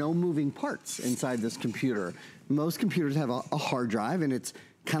there are no moving parts inside this computer. Most computers have a hard drive, and it's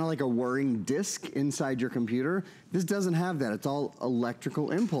kind of like a whirring disc inside your computer. This doesn't have that. It's all electrical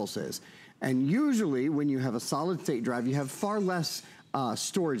impulses. And usually when you have a solid state drive, you have far less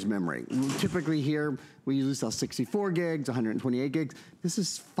storage memory. Typically here, we usually sell 64 gigs, 128 gigs. This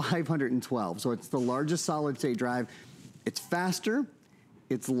is 512, so it's the largest solid state drive. It's faster,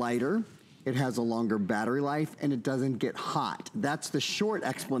 it's lighter, it has a longer battery life, and it doesn't get hot. That's the short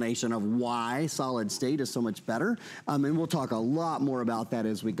explanation of why solid state is so much better. And we'll talk a lot more about that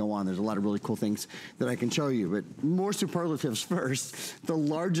as we go on. There's a lot of really cool things that I can show you, but more superlatives first. The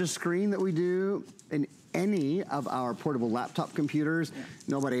largest screen that we do in any of our portable laptop computers. Yeah.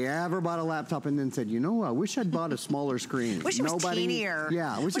 Nobody ever bought a laptop and then said, you know, I wish I'd bought a smaller screen. Wish it was teenier.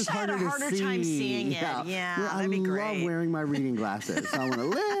 Yeah, wish it's harder to see. I had a harder time seeing it. Yeah, that'd be great. I love wearing my reading glasses. I want a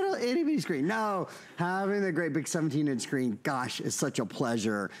little itty bitty screen. No, having the great big 17-inch screen, gosh, is such a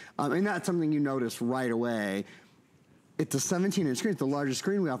pleasure. And that's something you notice right away. It's a 17-inch screen. It's the largest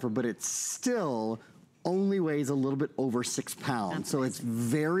screen we offer, but it's still only weighs a little bit over 6 pounds. So it's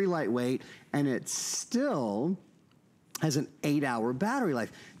very lightweight, and it still has an 8-hour battery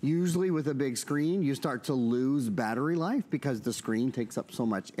life. Usually with a big screen, you start to lose battery life because the screen takes up so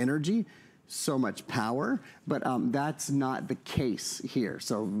much energy, so much power, but that's not the case here.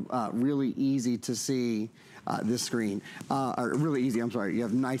 So really easy to see this screen, or really easy, I'm sorry. You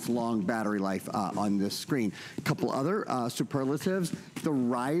have nice long battery life on this screen. A couple other superlatives. The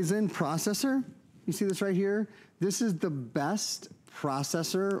Ryzen processor, you see this right here? This is the best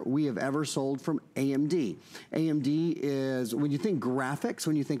processor we have ever sold from AMD. AMD is, when you think graphics,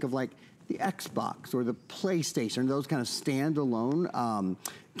 when you think of like the Xbox or the PlayStation, those kind of standalone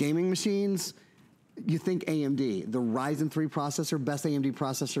gaming machines, you think AMD. The Ryzen 3 processor, best AMD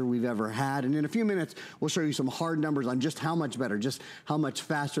processor we've ever had. And in a few minutes, we'll show you some hard numbers on just how much better, just how much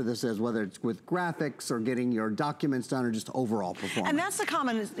faster this is, whether it's with graphics or getting your documents done or just overall performance. And that's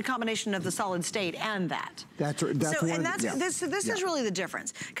the combination of the solid state and that. This is really the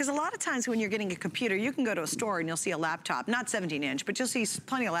difference. Because a lot of times when you're getting a computer, you can go to a store and you'll see a laptop, not 17-inch, but you'll see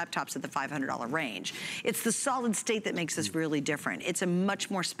plenty of laptops at the $500 range. It's the solid state that makes this really different. It's a much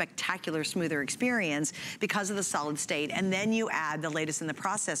more spectacular, smoother experience because of the solid state, and then you add the latest in the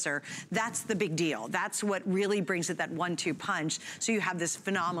processor. That's the big deal. That's what really brings it that 1-2 punch, so you have this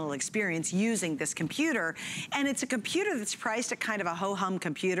phenomenal experience using this computer. And it's a computer that's priced at kind of a ho-hum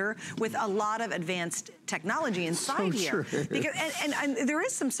computer with a lot of advanced technology inside here. Because, and there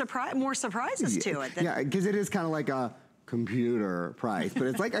is some more surprises to it. Yeah, because it is kind of like a computer price, but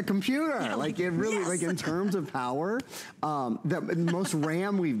it's like a computer. Yeah, like it really, like in terms of power, the most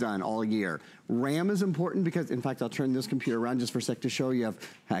RAM we've done all year. RAM is important because, in fact, I'll turn this computer around just for a sec to show you.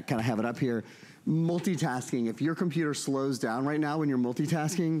 I kind of have it up here. Multitasking. If your computer slows down right now when you're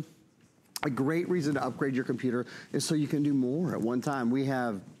multitasking, a great reason to upgrade your computer is so you can do more at one time. We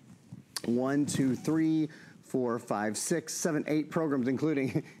have 1, 2, 3, 4, 5, 6, 7, 8 programs,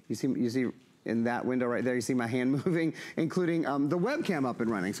 including, you see in that window right there, you see my hand moving, including the webcam up and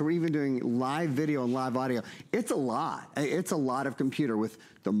running. So we're even doing live video and live audio. It's a lot. It's a lot of computer with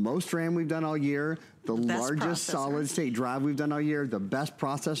the most RAM we've done all year, the largest solid state drive we've done all year, the best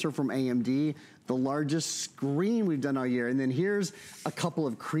processor from AMD, the largest screen we've done all year. And then here's a couple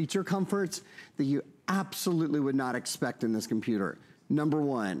of creature comforts that you absolutely would not expect in this computer. Number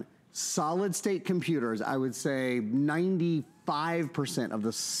one, solid state computers, I would say 95% of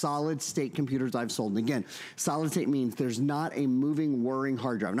the solid state computers I've sold. And again, solid state means there's not a moving, whirring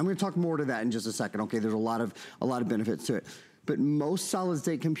hard drive. And I'm going to talk more to that in just a second. Okay, there's a lot of benefits to it. But most solid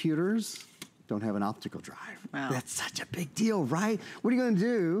state computers, don't have an optical drive. Wow. That's such a big deal, right? What are you going to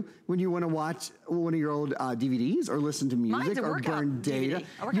do when you want to watch one of your old DVDs or listen to music or burn data?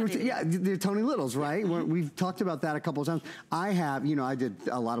 Yeah, the Tony Littles, right? We've talked about that a couple of times. I have, you know, I did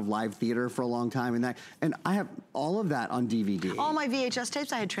a lot of live theater for a long time and I have all of that on DVD. All my VHS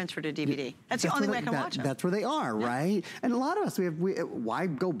tapes I had transferred to DVD. That's the only way I can watch them. That's where they are, right? And a lot of us, why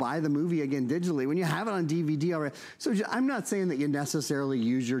go buy the movie again digitally when you have it on DVD already? So I'm not saying that you necessarily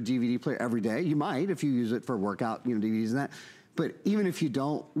use your DVD player every day. You might if you use it for workout, you know, DVDs and that. But even if you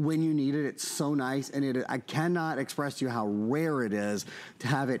don't, when you need it, it's so nice. And I cannot express to you how rare it is to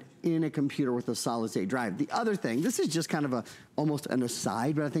have it in a computer with a solid state drive. The other thing, this is just kind of almost an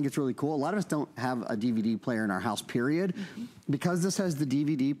aside, but I think it's really cool. A lot of us don't have a DVD player in our house, period. Because this has the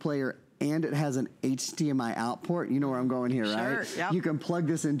DVD player and it has an HDMI out port. You know where I'm going here, right? Yep. You can plug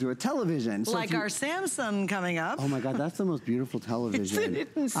this into a television. So like our Samsung coming up. Oh my God, that's the most beautiful television. Isn't it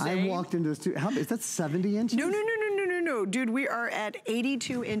insane? I walked into the studio. Is that 70 inches? No. Dude, we are at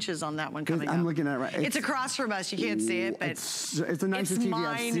 82 inches on that one coming up. I'm looking at it right. It's across from us. You can't see it, but it's the nicest TV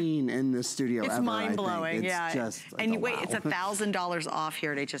I've seen in this studio ever. It's mind-blowing, yeah. Just like, and wait, it's $1,000 off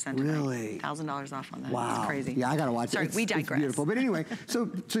here at HSN tonight. Really? $1,000 off on that. Wow. It's crazy. Yeah, I gotta watch Sorry, it. We digress. It's beautiful. But anyway, so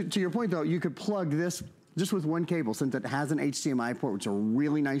to your point though, you could plug this just with one cable, since it has an HDMI port, which is a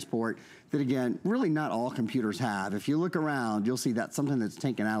really nice port that, again, really not all computers have. If you look around, you'll see that's something that's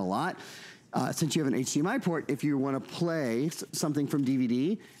taken out a lot. Since you have an HDMI port, if you want to play something from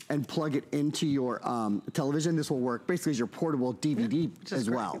DVD and plug it into your television, this will work basically as your portable DVD as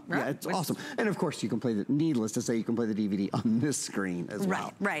well. Right. Yeah, it's awesome. And of course, you can play needless to say, you can play the DVD on this screen as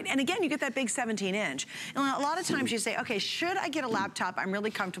well. Right. And again, you get that big 17-inch. And a lot of times you say, okay, should I get a laptop? I'm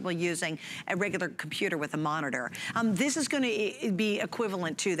really comfortable using a regular computer with a monitor. This is going to be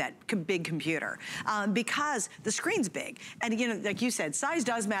equivalent to that big computer because the screen's big. And again, like you said, size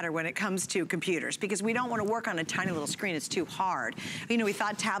does matter when it comes to computers because we don't want to work on a tiny little screen. It's too hard. You know, we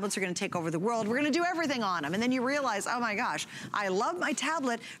thought tablets are going to take over the world. We're going to do everything on them. And then you realize, oh my gosh, I love my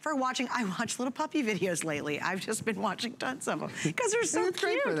tablet for watching. I watch little puppy videos lately. I've just been watching tons of them because they're so cute.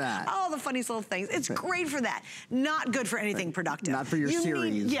 Great for that. Oh, the funniest little things. It's great for that. Not good for anything productive. Not for your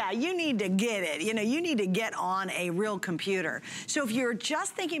series. You need to get it. You know, you need to get on a real computer. So if you're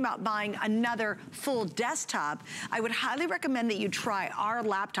just thinking about buying another full desktop, I would highly recommend that you try our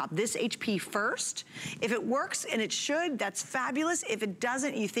laptop, this HP first. If it works, and it should, that's fabulous. If it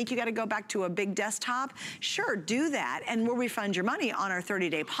doesn't, you think you got to go back to a big desktop, sure, do that, and we'll refund your money on our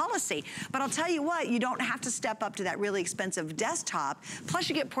 30-day policy. But I'll tell you what, you don't have to step up to that really expensive desktop. Plus,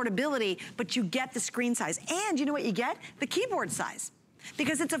 you get portability, but you get the screen size. And you know what you get? The keyboard size.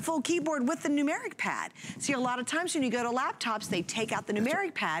 Because it's a full keyboard with the numeric pad. See, a lot of times when you go to laptops, they take out the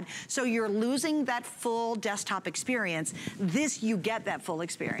numeric pad, so you're losing that full desktop experience. This, you get that full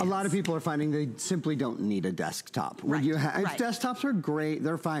experience. A lot of people are finding they simply don't need a desktop. Right. Desktops are great,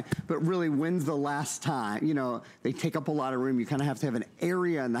 they're fine, but really, when's the last time? You know, they take up a lot of room. You kind of have to have an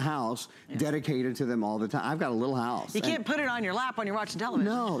area in the house dedicated to them all the time. I've got a little house. You can't put it on your lap when you're watching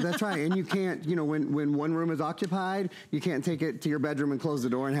television. No, that's right. And you can't, you know, when one room is occupied, you can't take it to your bedroom and close the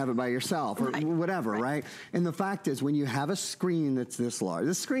door and have it by yourself or whatever, right? And the fact is, when you have a screen that's this large,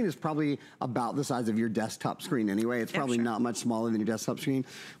 this screen is probably about the size of your desktop screen anyway. It's probably not much smaller than your desktop screen.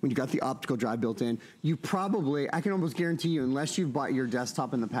 When you got the optical drive built in, you probably, I can almost guarantee you, unless you've bought your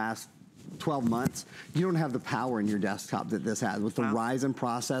desktop in the past 12 months, you don't have the power in your desktop that this has. With the Ryzen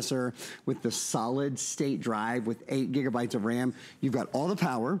processor, with the solid state drive, with 8 gigabytes of RAM, you've got all the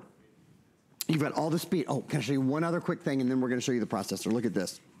power. You've got all the speed. Oh, can I show you one other quick thing, and then we're going to show you the processor. Look at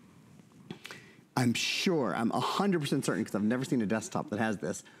this. I'm 100% certain, because I've never seen a desktop that has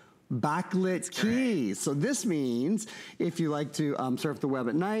this, backlit keys. So this means if you like to surf the web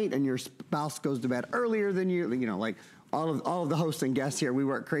at night and your spouse goes to bed earlier than you, you know, like all of the hosts and guests here, we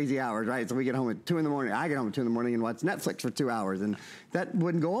work crazy hours, right? So we get home at 2 in the morning. I get home at 2 in the morning and watch Netflix for 2 hours. And that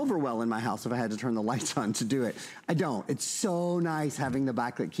wouldn't go over well in my house if I had to turn the lights on to do it. I don't. It's so nice having the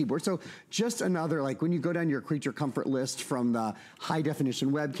backlit keyboard. So just another, like when you go down your creature comfort list, from the high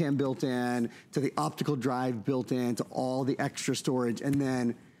definition webcam built in, to the optical drive built in, to all the extra storage, and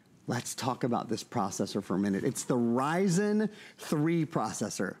then let's talk about this processor for a minute. It's the Ryzen 3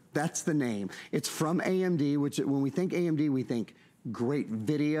 processor. That's the name. It's from AMD, which when we think AMD, we think great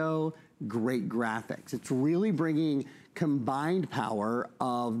video, great graphics. It's really bringing combined power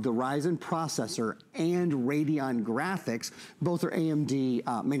of the Ryzen processor and Radeon graphics, both are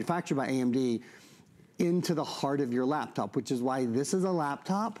AMD, manufactured by AMD, into the heart of your laptop, which is why this is a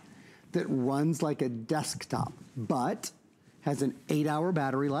laptop that runs like a desktop, but has an 8-hour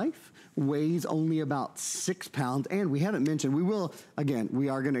battery life, weighs only about 6 pounds, and we haven't mentioned, we will, again, we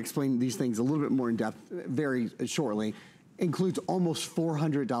are gonna explain these things a little bit more in depth very shortly, includes almost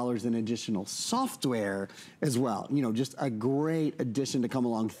 $400 in additional software as well. You know, just a great addition to come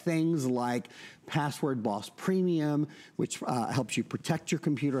along. Things like Password Boss Premium, which helps you protect your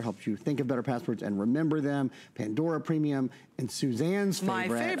computer, helps you think of better passwords and remember them. Pandora Premium, and Suzanne's favorite.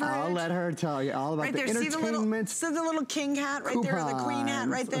 My favorite. I'll let her tell you all about right the there, entertainment. See the little king hat right there, the queen hat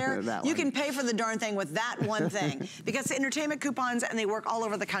right there? You can pay for the darn thing with that one thing. Because the entertainment coupons, and they work all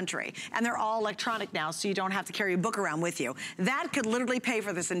over the country. And they're all electronic now, so you don't have to carry a book around with you. That could literally pay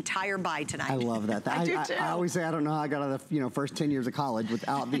for this entire buy tonight. I love that. I do too. I always say I don't know how I got out of the first 10 years of college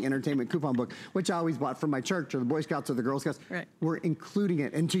without the entertainment coupon book, which I always bought from my church or the Boy Scouts or the Girl Scouts. Right. We're including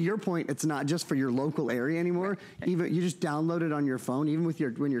it. And to your point, it's not just for your local area anymore. Right. Even you just download it on your phone, even with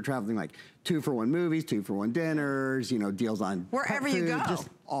when you're traveling, like 2-for-1 movies, 2-for-1 dinners, you know, deals on wherever pet food, you go. Just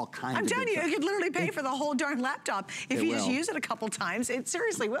all kinds I'm of telling you, stuff. you could literally pay for the whole darn laptop if you just use it a couple times. It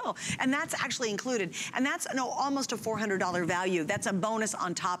seriously will. And that's actually included. And that's almost a $400 value. That's a bonus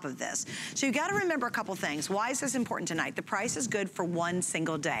on top of this. So you got to remember a couple things. Why is this important tonight? The price is good for one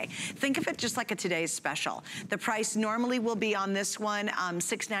single day. Think of it just like a today's special. The price normally will be on this one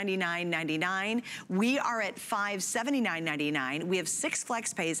 $699.99. We are at $579.99. We have 6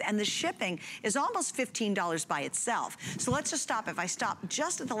 flex pays, and the shipping is almost $15 by itself. So let's just stop. If I stop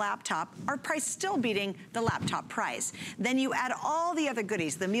just at the laptop, our price still beating the laptop price. Then you add all the other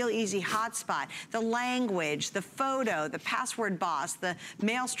goodies, the Meal Easy hotspot, the language, the photo, the Password Boss, the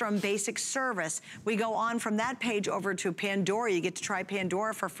Maelstrom basic service. We go on from that page over to Pandora. You get to try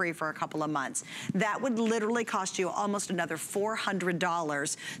Pandora for free for a couple of months. That would literally cost you almost another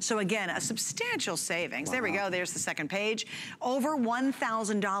 $400. So again, a substantial savings. Wow. There we go. There's the second page. Over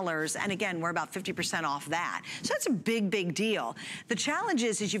 $1,000. And again, we're about 50% off that. So that's a big, big deal. The challenge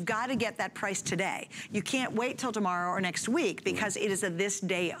is you've got to get that price today. You can't wait till tomorrow or next week because it is a this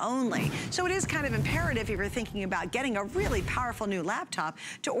day only. So it is kind of imperative if you're thinking about getting a really powerful new laptop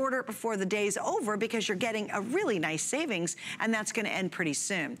to order it before the day's over because you're getting a really nice savings, and that's going to end pretty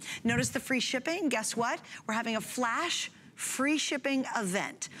soon. Notice the free shipping. Guess what? We're having a flash free shipping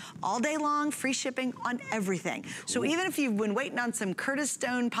event. All day long, free shipping on everything. Cool. So even if you've been waiting on some Curtis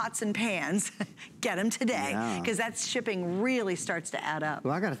Stone pots and pans, get them today, because that shipping really starts to add up.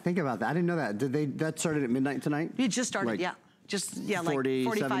 Well, I got to think about that. I didn't know that. That started at midnight tonight? It just started, yeah. Just, like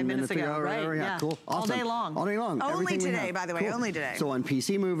 45 minutes ago, right? Yeah, cool. Awesome. All day long. All day long. Only today, by the way, only today. So on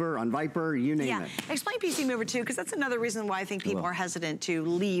PC Mover, on Viper, you name it. Explain PC Mover too, because that's another reason why I think people are hesitant to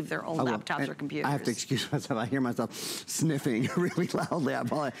leave their old laptops or computers. I have to excuse myself. I hear myself sniffing really loudly. I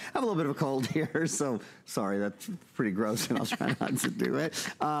have a little bit of a cold here, so sorry, that's pretty gross, and I'll try not to do it.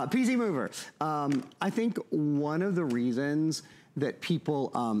 PC Mover. I think one of the reasons that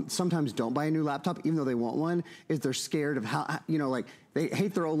people sometimes don't buy a new laptop, even though they want one, is they're scared of how, you know, like they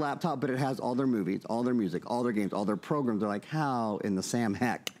hate their old laptop, but it has all their movies, all their music, all their games, all their programs. They're like, how in the Sam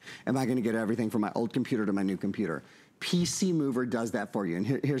heck am I gonna get everything from my old computer to my new computer? PC Mover does that for you, and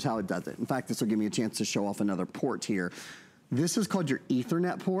here's how it does it. In fact, this will give me a chance to show off another port here. This is called your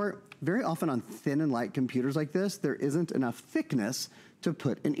Ethernet port. Very often on thin and light computers like this, there isn't enough thickness to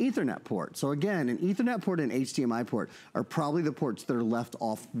put an Ethernet port. So again, an Ethernet port and HDMI port are probably the ports that are left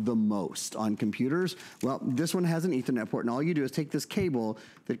off the most on computers. Well, this one has an Ethernet port, and all you do is take this cable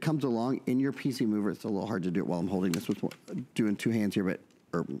that comes along in your PC Mover. It's a little hard to do it while I'm holding this with doing two hands here,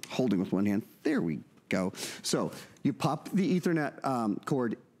 or holding with one hand. There we go. So you pop the Ethernet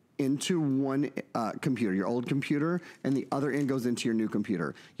cord into one computer, your old computer, and the other end goes into your new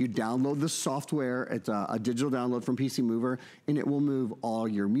computer. You download the software. It's a digital download from PC Mover, and it will move all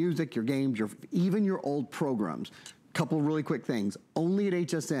your music, your games, even your old programs. Couple really quick things. Only at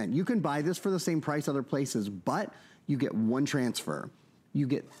HSN. You can buy this for the same price other places, but you get one transfer. You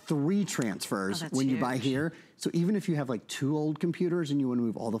get 3 transfers when you buy here. So even if you have like 2 old computers and you want to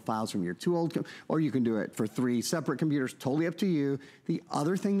move all the files from your 2 old, or you can do it for 3 separate computers, totally up to you. The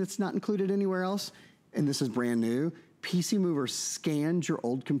other thing that's not included anywhere else, and this is brand new, PC Mover scans your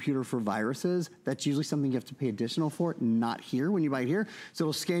old computer for viruses. That's usually something you have to pay additional for, not here when you buy it here. So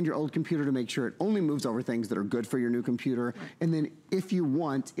it'll scan your old computer to make sure it only moves over things that are good for your new computer. And then if you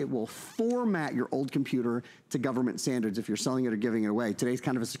want, it will format your old computer to government standards if you're selling it or giving it away. Today's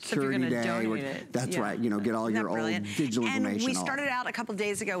kind of a security day. That's right, you know, get all your old digital information. And we started out a couple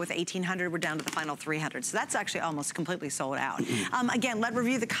days ago with 1,800. We're down to the final 300. So that's actually almost completely sold out. Again, let's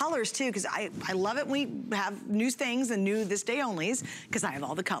review the colors too, because I love it when we have new things the new this day onlys, because I have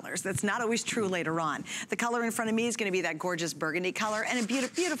all the colors. That's not always true later on. The color in front of me is gonna be that gorgeous burgundy color and a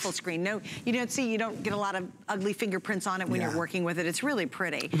beautiful screen. No, you don't get a lot of ugly fingerprints on it when you're working with it. It's really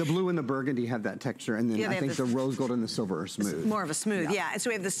pretty. The blue and the burgundy have that texture, and then I think the rose gold and the silver are smooth. More of a smooth, yeah. And so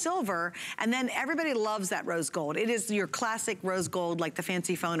we have the silver, and then everybody loves that rose gold. It is your classic rose gold, like the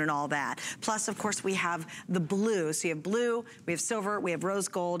fancy phone and all that. Plus, of course, we have the blue. So you have blue, we have silver, we have rose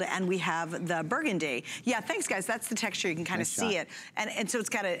gold, and we have the burgundy. Yeah, thanks, guys. That's the texture. You can kind of see it. And so it's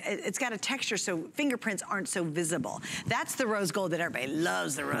got a texture so fingerprints aren't so visible. That's the rose gold that everybody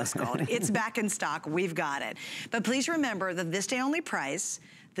loves, the rose gold. It's back in stock. We've got it. But please remember that this day only price,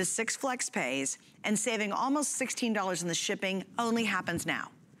 the 6 flex pays, and saving almost $16 in the shipping only happens now.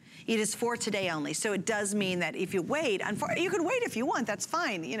 It is for today only. So it does mean that if you wait, you can wait if you want, that's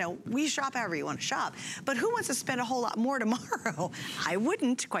fine. You know, we shop however you want to shop. But who wants to spend a whole lot more tomorrow? I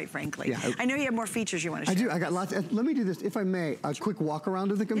wouldn't, quite frankly. Yeah, I know you have more features you want to share. I do, I got lots. Let me do this, if I may, a quick walk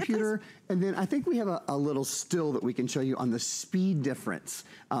around of the computer. And then I think we have a little still that we can show you on the speed difference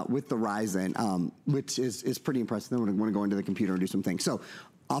with the Ryzen, which is pretty impressive. Then we're gonna go into the computer and do some things. So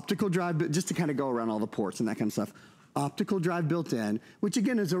optical drive, just to kind of go around all the ports and that kind of stuff. Optical drive built in, which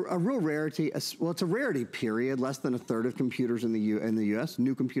again is a real rarity. Well, it's a rarity, period. Less than a third of computers in the US,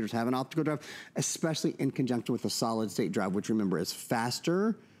 new computers have an optical drive, especially in conjunction with a solid state drive, which remember is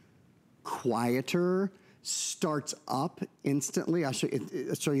faster, quieter, starts up instantly. I'll show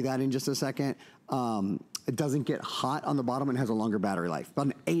you that in just a second. It doesn't get hot on the bottom and has a longer battery life, about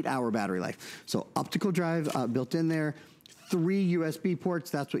an 8-hour battery life. So optical drive built in there. 3 USB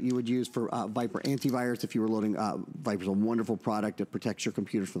ports, that's what you would use for Viper antivirus if you were loading. Viper's a wonderful product that protects your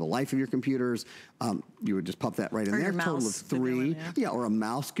computers for the life of your computers. You would just pop that right in there. Total of 3. Yeah, or a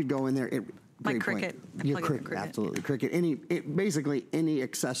mouse could go in there. Like Cricket. Yeah, Cricket, absolutely. Cricket. Basically any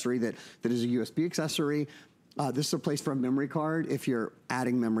accessory that is a USB accessory. This is a place for a memory card if you're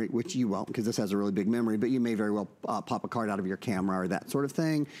adding memory, which you won't because this has a really big memory, but you may very well pop a card out of your camera or that sort of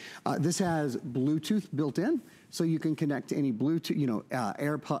thing. This has Bluetooth built in, so you can connect to any Bluetooth,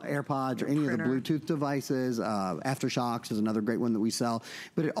 AirPods or any of the Bluetooth devices. Aftershocks is another great one that we sell.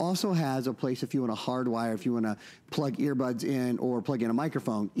 But it also has a place if you want to hardwire, if you want to plug earbuds in or plug in a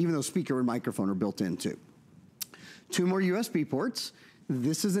microphone, even though speaker and microphone are built in too. 2 more USB ports.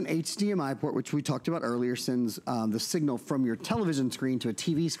 This is an HDMI port, which we talked about earlier, sends the signal from your television screen to a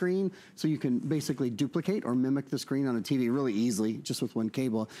TV screen, so you can basically duplicate or mimic the screen on a TV really easily, just with one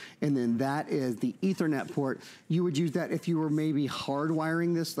cable. And then that is the Ethernet port. You would use that if you were maybe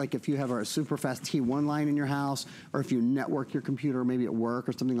hardwiring this, like if you have a super fast T1 line in your house, or if you network your computer maybe at work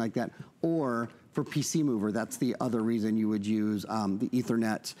or something like that, or for PC Mover, that's the other reason you would use the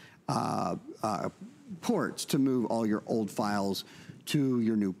Ethernet ports to move all your old files to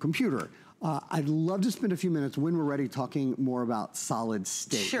your new computer. I'd love to spend a few minutes when we're ready talking more about solid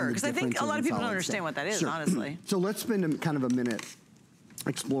state. Sure, because I think a lot of people don't understand what that is, honestly. So let's spend kind of a minute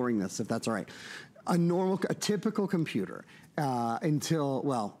exploring this, if that's all right. A typical computer, until,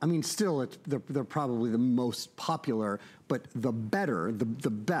 well, I mean, still they're probably the most popular, but the better, the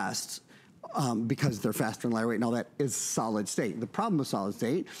best, because they're faster and lighter weight and all that, is solid state. The problem with solid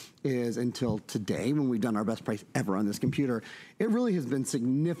state is until today, when we've done our best price ever on this computer, it really has been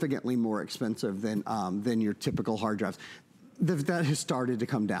significantly more expensive than your typical hard drives. That has started to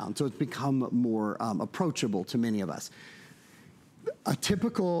come down, so it's become more approachable to many of us. A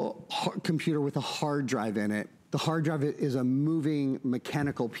typical computer with a hard drive in it, the hard drive is a moving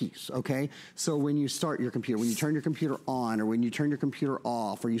mechanical piece, okay? So when you start your computer, when you turn your computer on, or when you turn your computer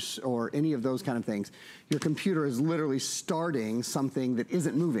off, or any of those kind of things, your computer is literally starting something that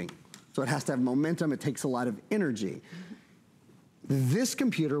isn't moving. So it has to have momentum, it takes a lot of energy. This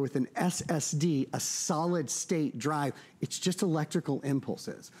computer with an SSD, a solid state drive, it's just electrical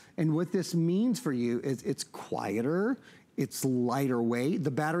impulses. And what this means for you is it's quieter, it's lighter weight. The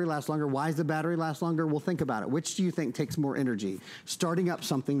battery lasts longer. Why does the battery last longer? Well, think about it. Which do you think takes more energy? Starting up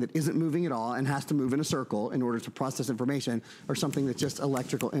something that isn't moving at all and has to move in a circle in order to process information, or something that's just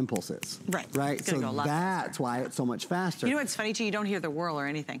electrical impulses? Right. Right? So that's why it's so much faster. You know what's funny too? You don't hear the whirl or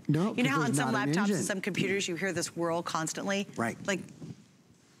anything. No, you know how on some laptops and some computers you hear this whirl constantly? Right. Like,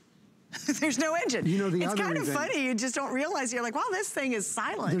 there's no engine. You know, it's kind of funny. You just don't realize. You're like, wow, this thing is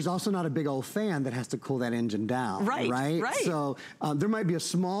silent. There's also not a big old fan that has to cool that engine down. Right. So there might be a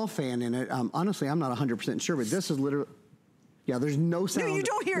small fan in it. Honestly, I'm not 100% sure, but this is literally, yeah, there's no sound. No, you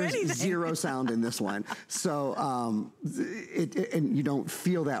don't hear anything. Zero sound in this one. So, and you don't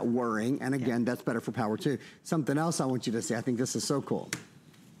feel that whirring. And again, that's better for power too. Something else I want you to see. I think this is so cool.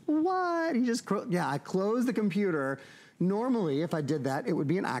 What? I closed the computer. Normally, if I did that, it would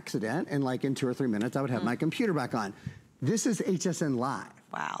be an accident, and like in 2 or 3 minutes, I would have my computer back on. This is HSN Live.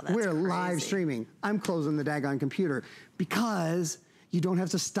 Wow, that's We're crazy. live streaming. I'm closing the daggone computer because you don't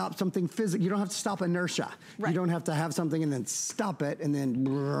have to stop something physical. You don't have to stop inertia. Right. You don't have to have something and then stop it and then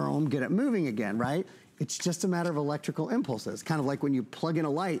boom, get it moving again, right? It's just a matter of electrical impulses. Kind of like when you plug in a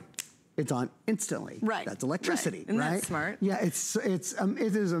light, it's on instantly. Right. That's electricity, right? Isn't that smart? Yeah, it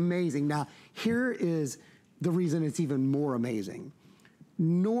is amazing. Now, here is the reason it's even more amazing.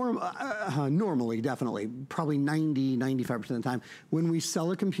 Normally, definitely, probably 90, 95% of the time, when we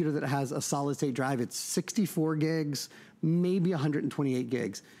sell a computer that has a solid state drive, it's 64 gigs, maybe 128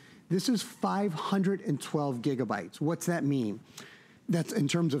 gigs. This is 512 gigabytes. What's that mean? That's in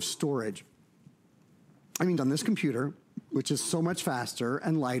terms of storage. I mean, on this computer, which is so much faster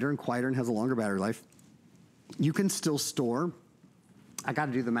and lighter and quieter and has a longer battery life, you can still store, I got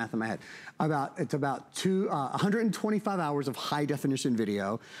to do the math in my head, it's about 125 hours of high definition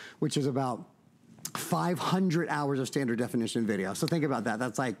video, which is about 500 hours of standard definition video. So think about that.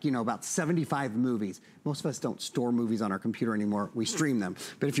 That's like, you know, about 75 movies. Most of us don't store movies on our computer anymore. We stream them.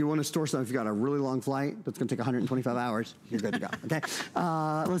 But if you want to store something, if you've got a really long flight that's going to take 125 hours, you're good to go, okay?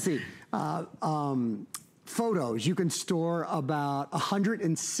 Let's see. Photos, you can store about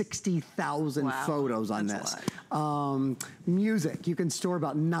 160,000 photos on this. Music, you can store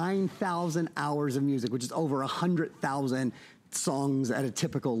about 9,000 hours of music, which is over 100,000 songs at a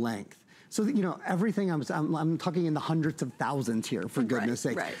typical length. So that, you know, everything, I'm talking in the hundreds of thousands here, for goodness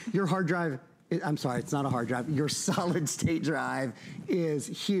sake. Right. Your hard drive, I'm sorry, it's not a hard drive. Your solid state drive is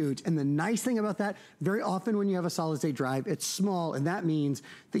huge. And the nice thing about that, very often when you have a solid state drive, it's small, and that means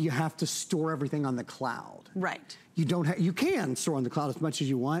that you have to store everything on the cloud. Right. You can store on the cloud as much as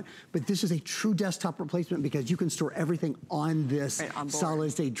you want, but this is a true desktop replacement because you can store everything on this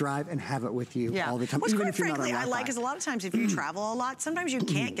solid state drive and have it with you all the time. Which, quite frankly, I like is a lot of times if you travel a lot, sometimes you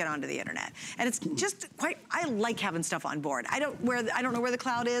can't get onto the internet. And it's just I like having stuff on board. I don't know where the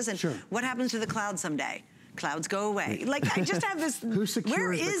cloud is and what happens to the cloud someday. Clouds go away. Like, I just have this, who secures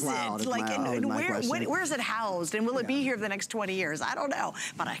where is the cloud? it? Like, where is it housed? And will it be here for the next 20 years? I don't know,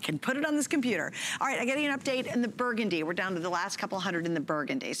 but I can put it on this computer. All right, I get an update in the burgundy. We're down to the last couple hundred in the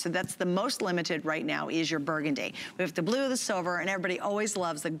burgundy. So that's the most limited right now is your burgundy. We have the blue, the silver, and everybody always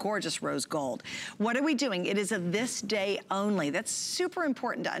loves the gorgeous rose gold. What are we doing? It is a this day only. That's super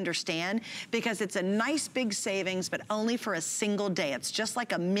important to understand because it's a nice big savings, but only for a single day. It's just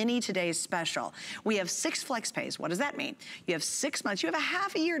like a mini today's special. We have 6 flex pays. What does that mean? You have 6 months. You have a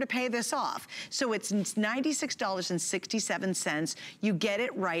half a year to pay this off. So it's $96.67. You get it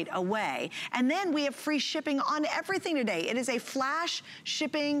right away. And then we have free shipping on everything today. It is a flash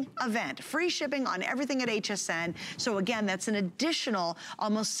shipping event. Free shipping on everything at HSN. So again, that's an additional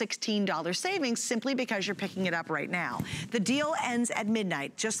almost $16 savings simply because you're picking it up right now. The deal ends at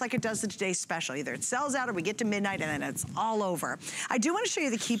midnight, just like it does the today's special. Either it sells out or we get to midnight and then it's all over. I do want to show you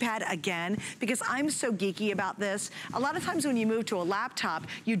the keypad again because I'm so geeky about this. A lot of times when you move to a laptop,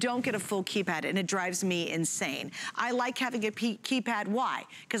 you don't get a full keypad and it drives me insane. I like having a keypad. Why?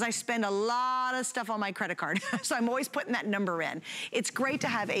 Because I spend a lot of stuff on my credit card. So I'm always putting that number in. It's great to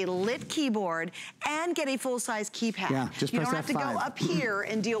have a lit keyboard and get a full-size keypad. Yeah, just you don't have to go up here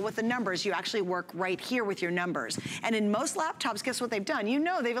and deal with the numbers. You actually work right here with your numbers. And in most laptops, guess what they've done? You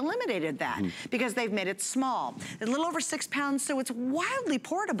know they've eliminated that because they've made it small. A little over 6 pounds, so it's wildly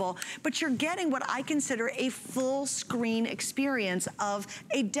portable, but you're getting what I consider a full screen experience of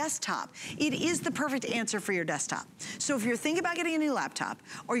a desktop. It is the perfect answer for your desktop. So if you're thinking about getting a new laptop,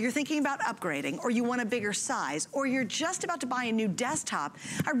 or you're thinking about upgrading, or you want a bigger size, or you're just about to buy a new desktop,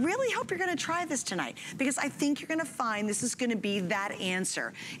 I really hope you're gonna try this tonight because I think you're gonna find this is gonna be that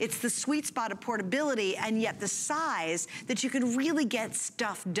answer. It's the sweet spot of portability and yet the size that you can really get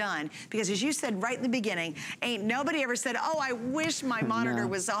stuff done. Because as you said right in the beginning, ain't nobody ever said, oh, I wish my monitor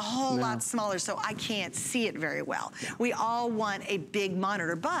was a whole lot smaller so I can't see it very well. Yeah. We all want a big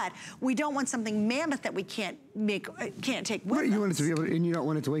monitor, but we don't want something mammoth that we can't take with us. You want it to be able to, and you don't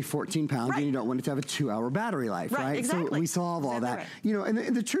want it to weigh 14 pounds, and you don't want it to have a 2-hour battery life, right? Exactly. So we solve all that. Right. You know,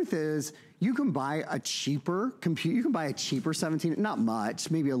 and the truth is, you can buy a cheaper computer, you can buy a cheaper 17, not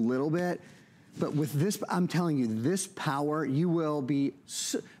much, maybe a little bit, but with this, I'm telling you, this power, you will be,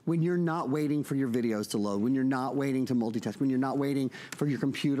 when you're not waiting for your videos to load, when you're not waiting to multitask, when you're not waiting for your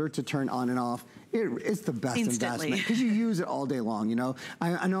computer to turn on and off, it's the best investment because you use it all day long, you know.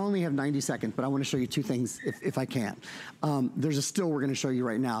 I only have 90 seconds, but I want to show you 2 things if I can. There's a still we're going to show you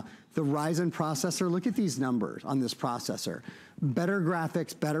right now. The Ryzen processor, look at these numbers on this processor. Better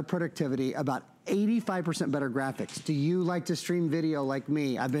graphics, better productivity, about 85% better graphics. Do you like to stream video like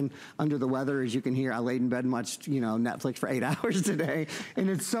me? I've been under the weather, as you can hear. I laid in bed and watched, Netflix for 8 hours today. And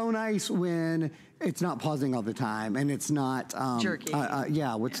it's so nice when it's not pausing all the time and it's not jerky.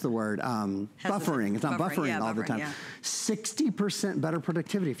 What's the word? Buffering. It's not buffering all the time. Yeah. 60% better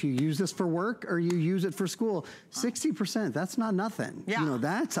productivity. If you use this for work or you use it for school, 60%, that's not nothing. Yeah.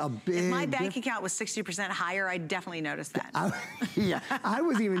 That's a big If my bank account was 60% higher, I'd definitely notice that. I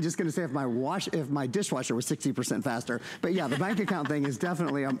was even just gonna say if my dishwasher was 60% faster. But yeah, the bank account thing is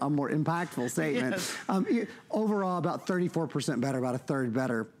definitely a more impactful statement. Yes. Overall, about 34% better, about a third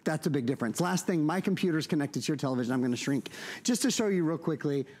better. That's a big difference. Last thing, my computer's connected to your television. I'm gonna shrink. Just to show you real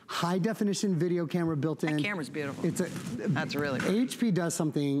quickly, high definition video camera built in. That camera's beautiful. That's really cool. HP does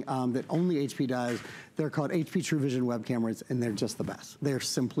something that only HP does. They're called HP True Vision web cameras, and they're just the best. They're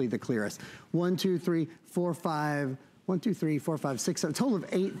simply the clearest. 1, 2, 3, 4, 5, 1, 2, 3, 4, 5, 6, 7, a total of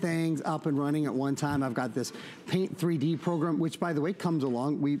 8 things up and running at one time. I've got this Paint 3D program, which by the way comes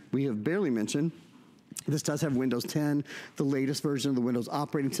along, we have barely mentioned. This does have Windows 10, the latest version of the Windows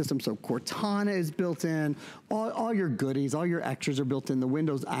operating system, so Cortana is built in, all your goodies, all your extras are built in, the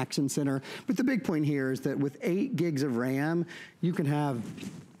Windows Action Center. But the big point here is that with 8 gigs of RAM, you can have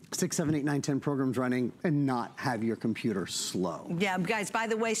 6, 7, 8, 9, 10 programs running and not have your computer slow. Yeah, guys, by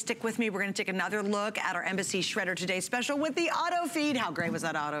the way, stick with me. We're gonna take another look at our Embassy Shredder Today special with the auto feed. How great was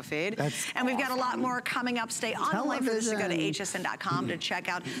that auto feed? And we've got a lot more coming up. Stay online for this to go to hsn.com to check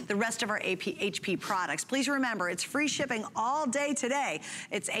out the rest of our HP products. Please remember, it's free shipping all day today.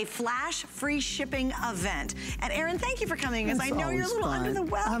 It's a flash free shipping event. And Aaron, thank you for coming, because I know you're a little under the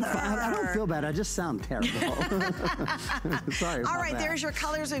weather. I don't feel bad, I just sound terrible. Sorry about All right, that. there's your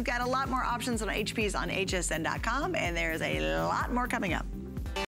colors. We've got a lot more options on HPs on hsn.com, and there's a lot more coming up.